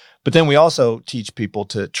careers. But then we also teach people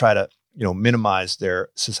to try to, minimize their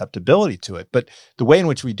susceptibility to it. But the way in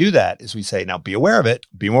which we do that is we say, now be aware of it,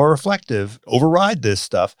 be more reflective, override this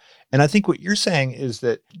stuff. And I think what you're saying is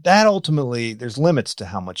that ultimately there's limits to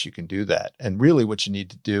how much you can do that. And really what you need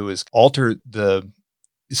to do is alter the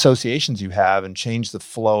associations you have and change the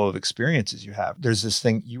flow of experiences you have. There's this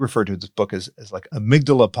thing you refer to in this book as like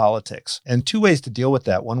amygdala politics. And two ways to deal with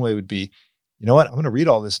that. One way would be, you know what, I'm going to read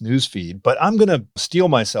all this news feed, but I'm going to steel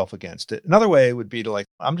myself against it. Another way would be to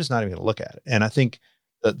I'm just not even going to look at it. And I think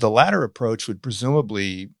the latter approach would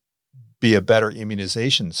presumably be a better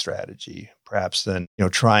immunization strategy, perhaps, than,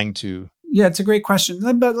 trying to. Yeah, it's a great question.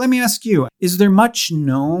 But let me ask you, is there much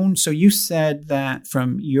known? So you said that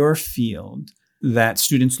from your field, that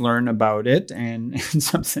students learn about it, and in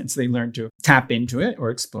some sense they learn to tap into it or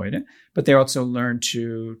exploit it, but they also learn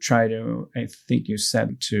to try to, I think you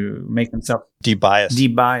said, to make themselves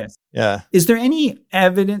debias. Yeah. Is there any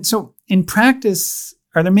evidence? So in practice,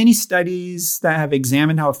 are there many studies that have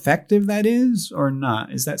examined how effective that is or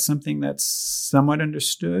not? Is that something that's somewhat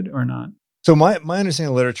understood or not? So my understanding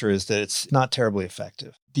of literature is that it's not terribly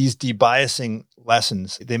effective. These debiasing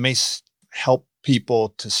lessons, they may help people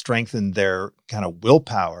to strengthen their kind of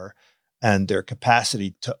willpower and their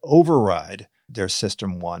capacity to override their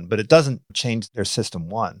system one, but it doesn't change their system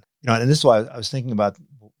one. And this is why I was thinking about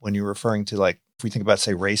when you're referring to, if we think about,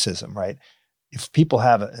 say, racism, right? If people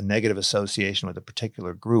have a negative association with a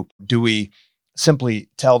particular group, do we simply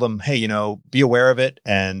tell them, hey, be aware of it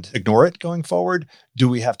and ignore it going forward? Do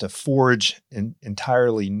we have to forge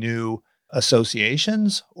entirely new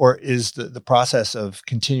associations, or is the process of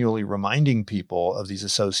continually reminding people of these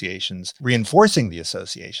associations reinforcing the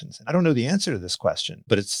associations? I don't know the answer to this question,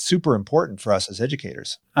 but it's super important for us as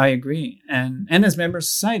educators. I agree. And as members of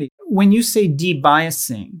society, when you say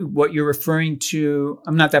debiasing, what you're referring to,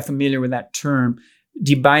 I'm not that familiar with that term.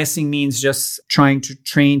 Debiasing means just trying to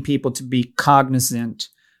train people to be cognizant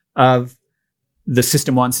of the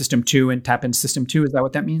system one, system two, and tap into system two. Is that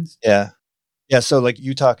what that means? Yeah. Yeah. So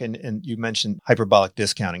you talk and you mentioned hyperbolic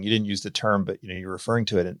discounting. You didn't use the term, but you're referring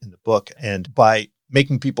to it in the book. And by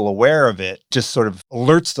making people aware of it, just sort of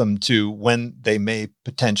alerts them to when they may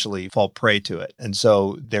potentially fall prey to it. And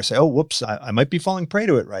so they're saying, oh, whoops, I might be falling prey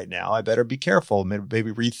to it right now. I better be careful,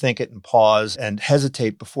 maybe rethink it and pause and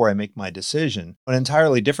hesitate before I make my decision. An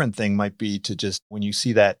entirely different thing might be to just, when you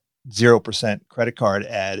see that 0% credit card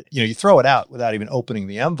ad, you throw it out without even opening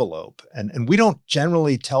the envelope. And we don't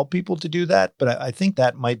generally tell people to do that, but I think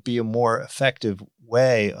that might be a more effective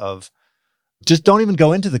way of just don't even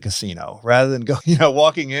go into the casino rather than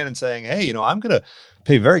walking in and saying, hey, I'm going to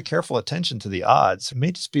pay very careful attention to the odds. It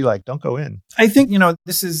may just be don't go in. I think,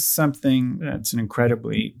 this is something that's an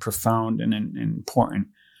incredibly profound and an important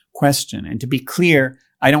question. And to be clear,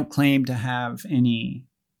 I don't claim to have any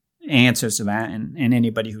answers to that, and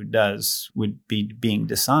anybody who does would be being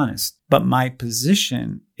dishonest. But my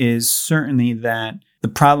position is certainly that the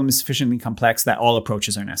problem is sufficiently complex that all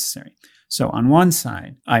approaches are necessary. So on one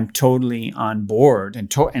side, I'm totally on board,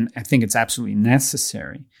 and I think it's absolutely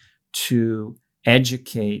necessary to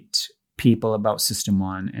educate people about system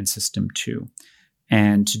one and system two,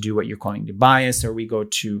 and to do what you're calling debias, or we go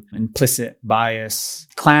to implicit bias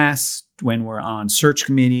class when we're on search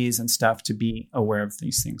committees and stuff, to be aware of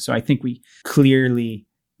these things. So I think we clearly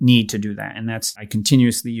need to do that. And I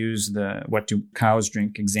continuously use the what do cows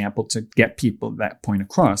drink example to get people that point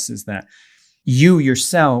across, is that you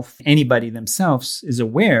yourself, anybody themselves, is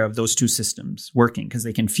aware of those two systems working because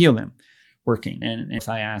they can feel them working. And if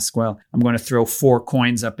I ask, well, I'm going to throw 4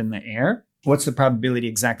 coins up in the air, what's the probability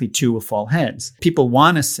exactly 2 will fall heads? People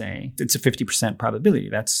want to say it's a 50% probability.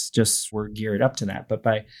 That's just, we're geared up to that. But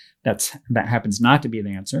that happens not to be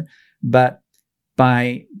the answer. But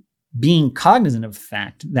by being cognizant of the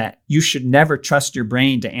fact that you should never trust your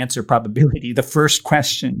brain to answer probability, the first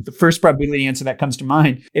probability answer that comes to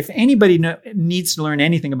mind, if anybody needs to learn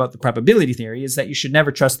anything about the probability theory, is that you should never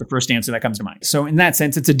trust the first answer that comes to mind. So in that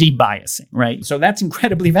sense, it's a debiasing, right? So that's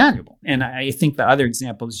incredibly valuable. And I think the other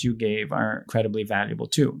examples you gave are incredibly valuable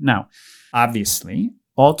too. Now, obviously,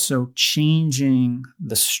 also changing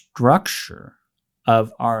the structure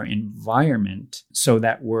of our environment so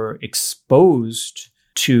that we're exposed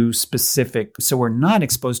to specific, so we're not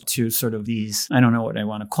exposed to sort of these, I don't know what I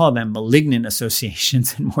want to call them, malignant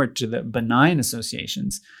associations, and more to the benign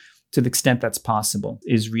associations, to the extent that's possible,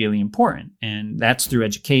 is really important. And that's through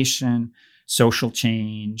education, social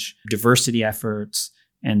change, diversity efforts,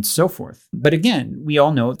 and so forth. But again, we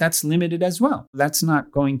all know that's limited as well. That's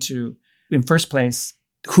not going to, in first place,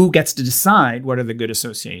 who gets to decide what are the good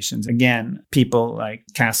associations? Again, people like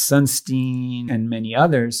Cass Sunstein and many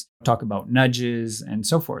others talk about nudges and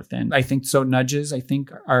so forth. And I think so nudges,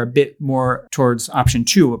 are a bit more towards option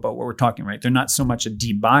 2 about what we're talking, right? They're not so much a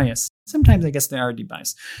de-bias. Sometimes I guess they are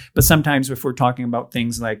de-bias. But sometimes if we're talking about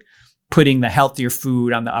things like putting the healthier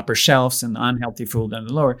food on the upper shelves and the unhealthy food on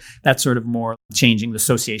the lower, that's sort of more changing the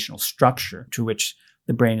associational structure to which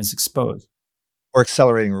the brain is exposed. Or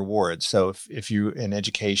accelerating rewards. So if you, in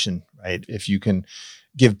education, right, if you can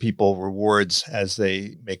give people rewards as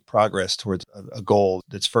they make progress towards a goal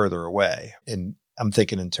that's further away. And I'm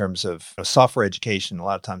thinking in terms of software education, a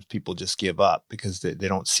lot of times people just give up because they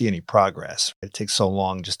don't see any progress. It takes so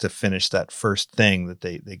long just to finish that first thing that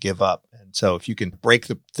they give up. And so if you can break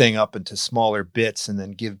the thing up into smaller bits and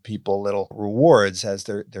then give people little rewards as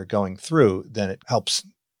they're going through, then it helps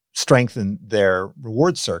strengthen their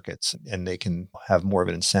reward circuits and they can have more of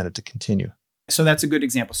an incentive to continue. So that's a good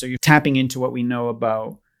example. So you're tapping into what we know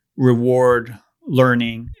about reward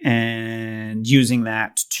learning and using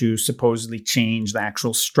that to supposedly change the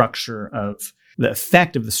actual structure of the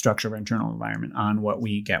effect of the structure of our internal environment on what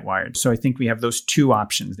we get wired. So I think we have those two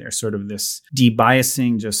options there, sort of this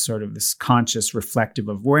de-biasing, just sort of this conscious reflective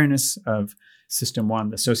awareness of system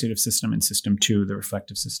 1, the associative system, and system 2, the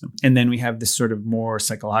reflective system. And then we have this sort of more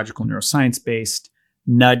psychological neuroscience-based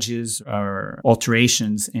nudges or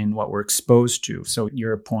alterations in what we're exposed to. So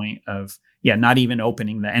your point of, not even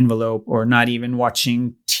opening the envelope or not even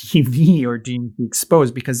watching TV or being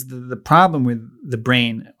exposed, because the problem with the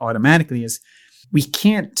brain automatically is we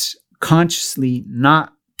can't consciously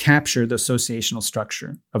not capture the associational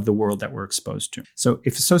structure of the world that we're exposed to. So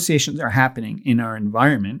if associations are happening in our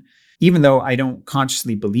environment, even though I don't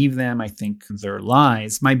consciously believe them, I think they're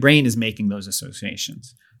lies, my brain is making those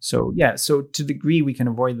associations. So so to the degree we can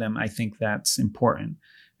avoid them, I think that's important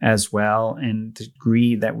as well. And the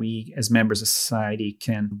degree that we as members of society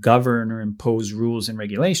can govern or impose rules and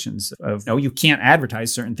regulations of, no, you can't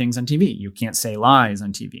advertise certain things on TV. You can't say lies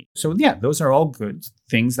on TV. So those are all good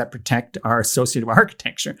things that protect our associative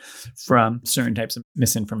architecture from certain types of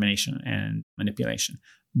misinformation and manipulation.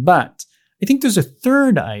 But I think there's a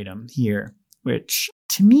third item here, which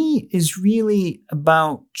to me is really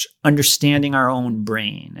about understanding our own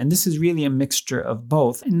brain. And this is really a mixture of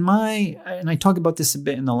both. And I talk about this a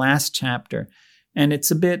bit in the last chapter, and it's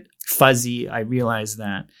a bit fuzzy, I realize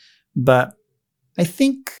that. But I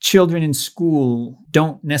think children in school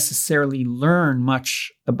don't necessarily learn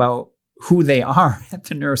much about who they are at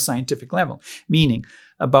the neuroscientific level, meaning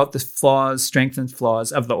about the flaws, strengths and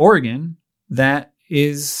flaws of the organ that's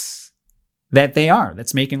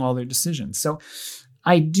making all their decisions. So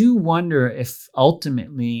I do wonder if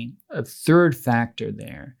ultimately a third factor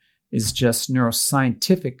there is just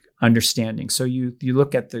neuroscientific understanding. So you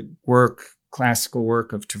look at the classical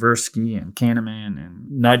work of Tversky and Kahneman and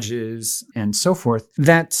nudges and so forth,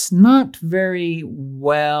 that's not very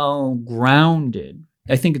well grounded.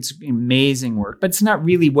 I think it's amazing work, but it's not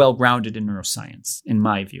really well grounded in neuroscience, in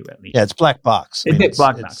my view, at least. Yeah, it's black box. It's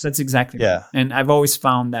black box. That's exactly right. And I've always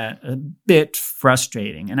found that a bit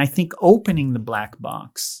frustrating. And I think opening the black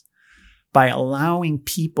box by allowing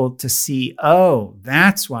people to see, oh,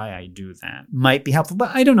 that's why I do that, might be helpful.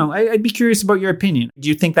 But I don't know. I'd be curious about your opinion. Do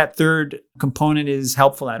you think that third component is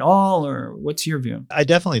helpful at all, or what's your view? I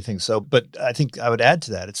definitely think so. But I think I would add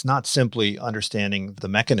to that, it's not simply understanding the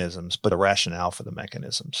mechanisms, but a rationale for the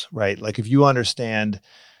mechanisms, right? Like if you understand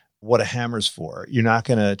what a hammer's for, you're not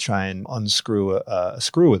going to try and unscrew a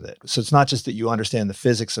screw with it. So it's not just that you understand the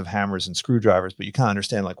physics of hammers and screwdrivers, but you kind of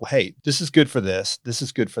understand like, well, hey, this is good for this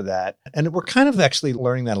is good for that. And we're kind of actually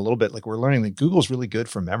learning that a little bit. Like we're learning that Google's really good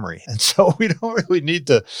for memory. And so we don't really need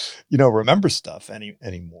to, remember stuff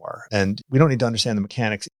anymore. And we don't need to understand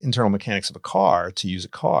the internal mechanics of a car to use a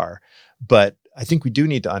car. But I think we do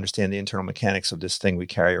need to understand the internal mechanics of this thing we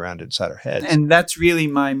carry around inside our heads. And that's really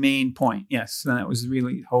my main point. Yes. And that was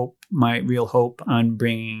really my real hope on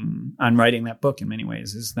writing that book in many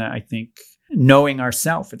ways, is that I think knowing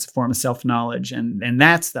ourself, it's a form of self-knowledge. And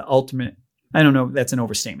that's the ultimate, I don't know, that's an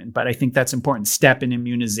overstatement, but I think that's an important step in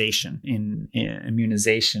immunization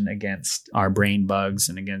against our brain bugs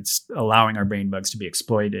and against allowing our brain bugs to be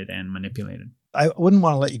exploited and manipulated. I wouldn't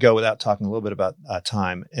want to let you go without talking a little bit about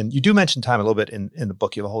time. And you do mention time a little bit in the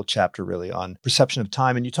book. You have a whole chapter really on perception of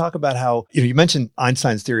time. And you talk about how, you mentioned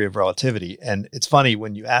Einstein's theory of relativity. And it's funny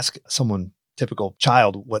when you ask someone, typical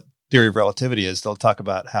child, what theory of relativity is, they'll talk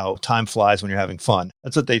about how time flies when you're having fun.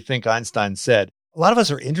 That's what they think Einstein said. a lot of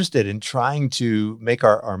us are interested in trying to make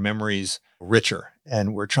our memories richer,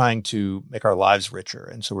 and we're trying to make our lives richer.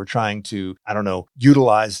 And so we're trying to,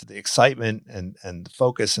 utilize the excitement and the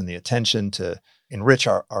focus and the attention to enrich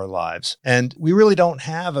our lives. And we really don't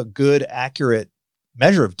have a good, accurate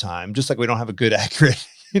measure of time, just like we don't have a good, accurate,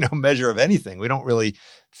 measure of anything. We don't really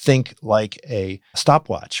think like a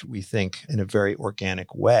stopwatch. We think in a very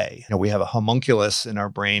organic way. We have a homunculus in our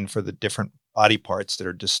brain for the different body parts that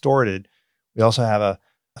are distorted. We also have a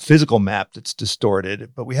physical map that's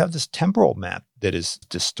distorted, but we have this temporal map that is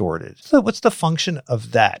distorted. So what's the function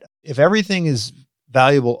of that? If everything is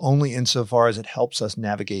valuable only insofar as it helps us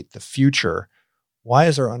navigate the future, why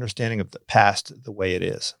is our understanding of the past the way it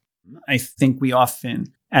is? I think we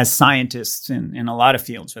often, as scientists in a lot of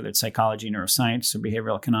fields, whether it's psychology, neuroscience, or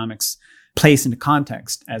behavioral economics, place into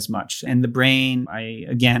context as much. And the brain,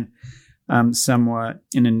 somewhat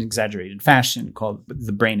in an exaggerated fashion, called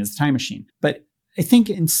the brain as a time machine. But I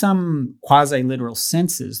think in some quasi-literal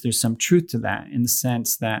senses, there's some truth to that, in the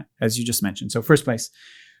sense that, as you just mentioned. So first place,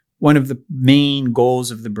 one of the main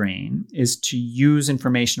goals of the brain is to use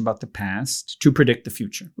information about the past to predict the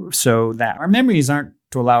future, so that our memories aren't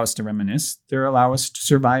to allow us to reminisce, they allow us to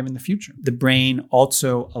survive in the future. The brain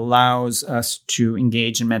also allows us to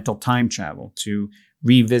engage in mental time travel, to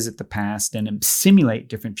revisit the past and simulate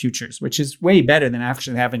different futures, which is way better than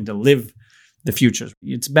actually having to live the futures.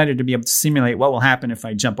 It's better to be able to simulate what will happen if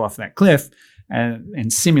I jump off that cliff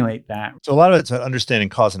and simulate that. So a lot of it's about understanding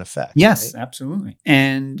cause and effect. Yes, right? Absolutely.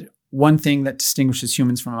 And one thing that distinguishes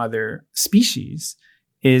humans from other species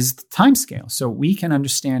is the time scale. So we can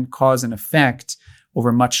understand cause and effect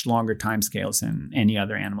over much longer timescales than any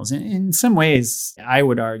other animals. And in some ways, I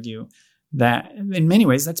would argue that in many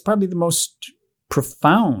ways, that's probably the most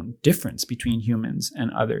profound difference between humans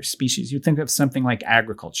and other species. You think of something like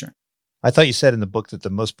agriculture. I thought you said in the book that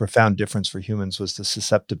the most profound difference for humans was the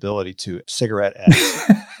susceptibility to cigarette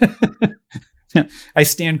ads. I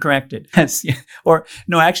stand corrected. Yes. Yeah. Or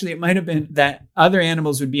no, actually, it might have been that other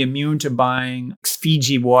animals would be immune to buying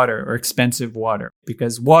Fiji water or expensive water,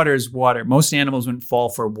 because water is water. Most animals wouldn't fall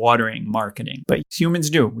for watering marketing, but humans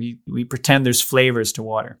do. We pretend there's flavors to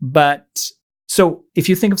water. But so if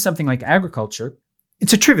you think of something like agriculture,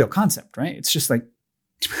 it's a trivial concept, right? It's just like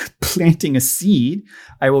planting a seed,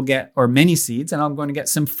 I will get, or many seeds, and I'm going to get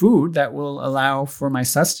some food that will allow for my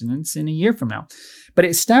sustenance in a year from now. But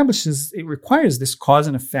it requires this cause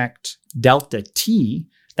and effect delta T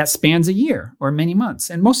that spans a year or many months.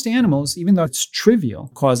 And most animals, even though it's trivial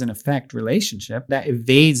cause and effect relationship, that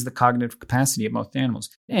evades the cognitive capacity of most animals.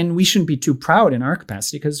 And we shouldn't be too proud in our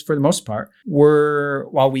capacity, because for the most part,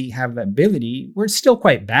 while we have the ability, we're still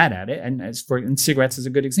quite bad at it. And cigarettes is a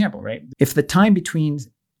good example, right? If the time between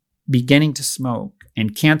beginning to smoke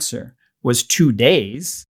and cancer was 2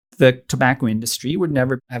 days, the tobacco industry would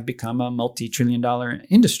never have become a multi-trillion-dollar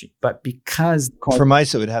industry. But because... For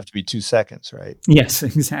mice, it would have to be 2 seconds, right? Yes,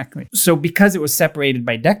 exactly. So because it was separated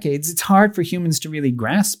by decades, it's hard for humans to really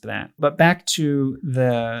grasp that. But back to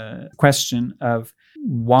the question of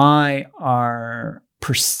why our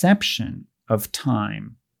perception of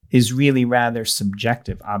time is really rather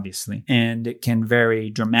subjective, obviously. And it can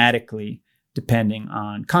vary dramatically depending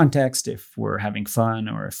on context, if we're having fun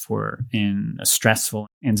or if we're in a stressful,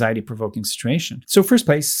 anxiety-provoking situation. So first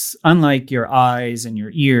place, unlike your eyes and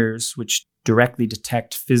your ears, which directly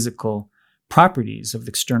detect physical properties of the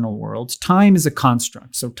external world, time is a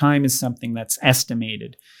construct. So time is something that's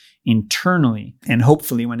estimated internally. And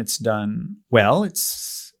hopefully when it's done well,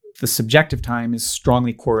 the subjective time is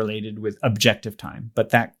strongly correlated with objective time. But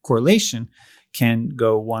that correlation can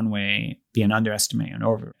go one way, be an underestimate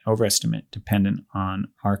and overestimate, dependent on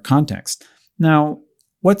our context. Now,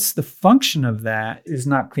 what's the function of that is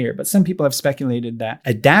not clear, but some people have speculated that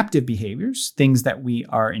adaptive behaviors, things that we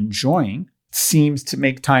are enjoying, seems to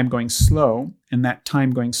make time going slow, and that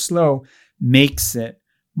time going slow makes it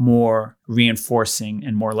more reinforcing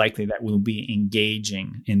and more likely that we'll be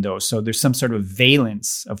engaging in those. So there's some sort of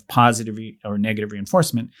valence of positive or negative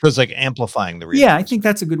reinforcement. So it's like amplifying the reinforcement. Yeah, I think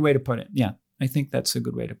that's a good way to put it. Yeah. I think that's a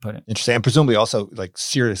good way to put it. Interesting. And presumably also like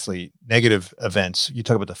seriously negative events. You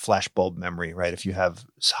talk about the flashbulb memory, right? If you have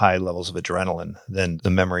high levels of adrenaline, then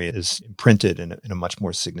the memory is imprinted in a much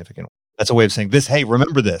more significant way. That's a way of saying this, hey,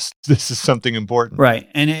 remember this. This is something important. Right.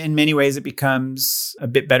 And in many ways, it becomes a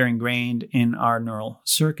bit better ingrained in our neural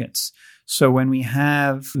circuits. So when we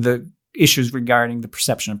have the issues regarding the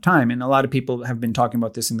perception of time, and a lot of people have been talking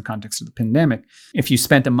about this in the context of the pandemic. If you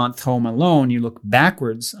spent a month home alone, you look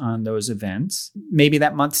backwards on those events, maybe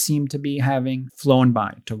that month seemed to be having flown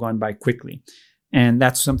by, to gone by quickly. And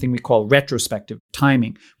that's something we call retrospective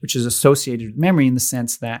timing, which is associated with memory in the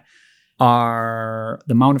sense that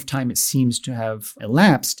the amount of time it seems to have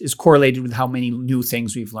elapsed is correlated with how many new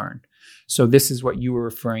things we've learned. So this is what you were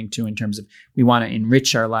referring to in terms of we want to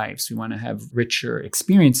enrich our lives. We want to have richer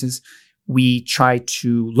experiences. We try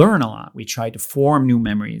to learn a lot. We try to form new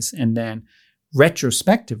memories. And then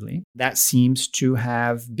retrospectively, that seems to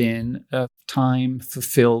have been a time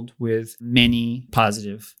fulfilled with many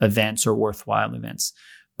positive events or worthwhile events.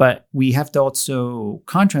 But we have to also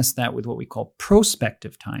contrast that with what we call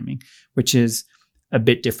prospective timing, which is a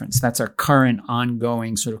bit different. So that's our current,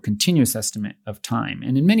 ongoing, sort of continuous estimate of time.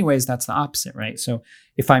 And in many ways, that's the opposite, right? So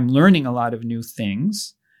if I'm learning a lot of new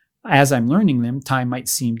things, as I'm learning them, time might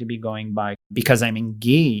seem to be going by because I'm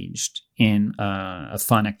engaged in a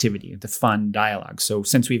fun activity, the fun dialogue. So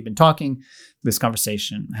since we've been talking, this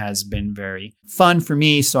conversation has been very fun for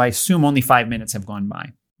me. So I assume only 5 minutes have gone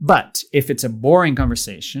by. But if it's a boring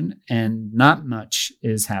conversation and not much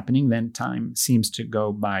is happening, then time seems to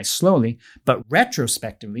go by slowly. But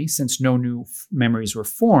retrospectively, since no new memories were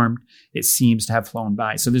formed, it seems to have flown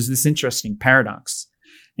by. So there's this interesting paradox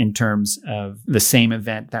in terms of the same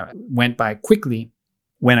event that went by quickly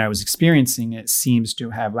when I was experiencing it seems to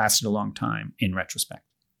have lasted a long time in retrospect.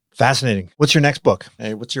 Fascinating. What's your next book?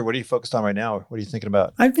 Hey, what are you focused on right now? What are you thinking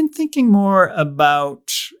about? I've been thinking more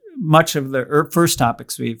about much of the first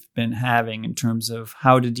topics we've been having in terms of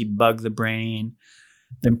how to debug the brain,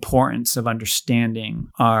 the importance of understanding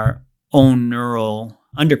our own neural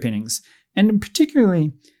underpinnings, and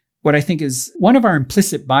particularly what I think is one of our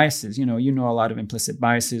implicit biases. You know a lot of implicit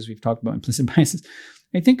biases. We've talked about implicit biases.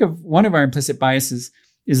 I think of one of our implicit biases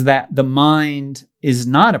is that the mind is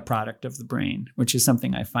not a product of the brain, which is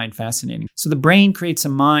something I find fascinating. So the brain creates a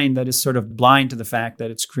mind that is sort of blind to the fact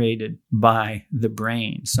that it's created by the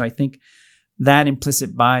brain. So I think that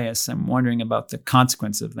implicit bias, I'm wondering about the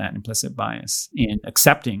consequence of that implicit bias in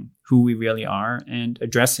accepting who we really are and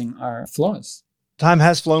addressing our flaws. Time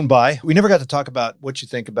has flown by. We never got to talk about what you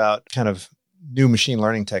think about kind of new machine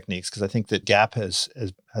learning techniques, because I think that gap has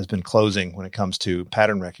been closing when it comes to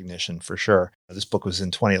pattern recognition for sure. This book was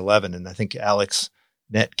in 2011, and I think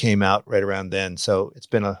AlexNet came out right around then. So it's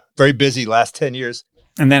been a very busy last 10 years.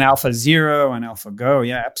 And then AlphaZero and AlphaGo.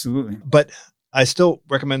 Yeah, absolutely. But I still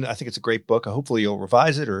recommend, I think it's a great book. Hopefully you'll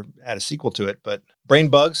revise it or add a sequel to it. But Brain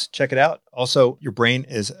Bugs, check it out. Also, Your Brain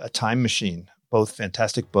is a Time Machine. Both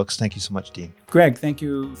fantastic books. Thank you so much, Dean. Greg, thank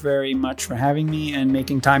you very much for having me and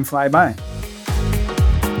making time fly by.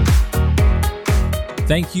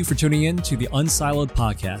 Thank you for tuning in to the Unsiloed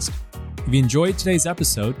podcast. If you enjoyed today's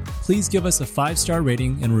episode, please give us a 5-star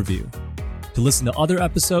rating and review. To listen to other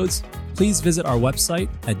episodes, please visit our website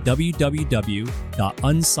at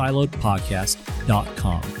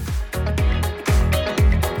www.unsiloedpodcast.com.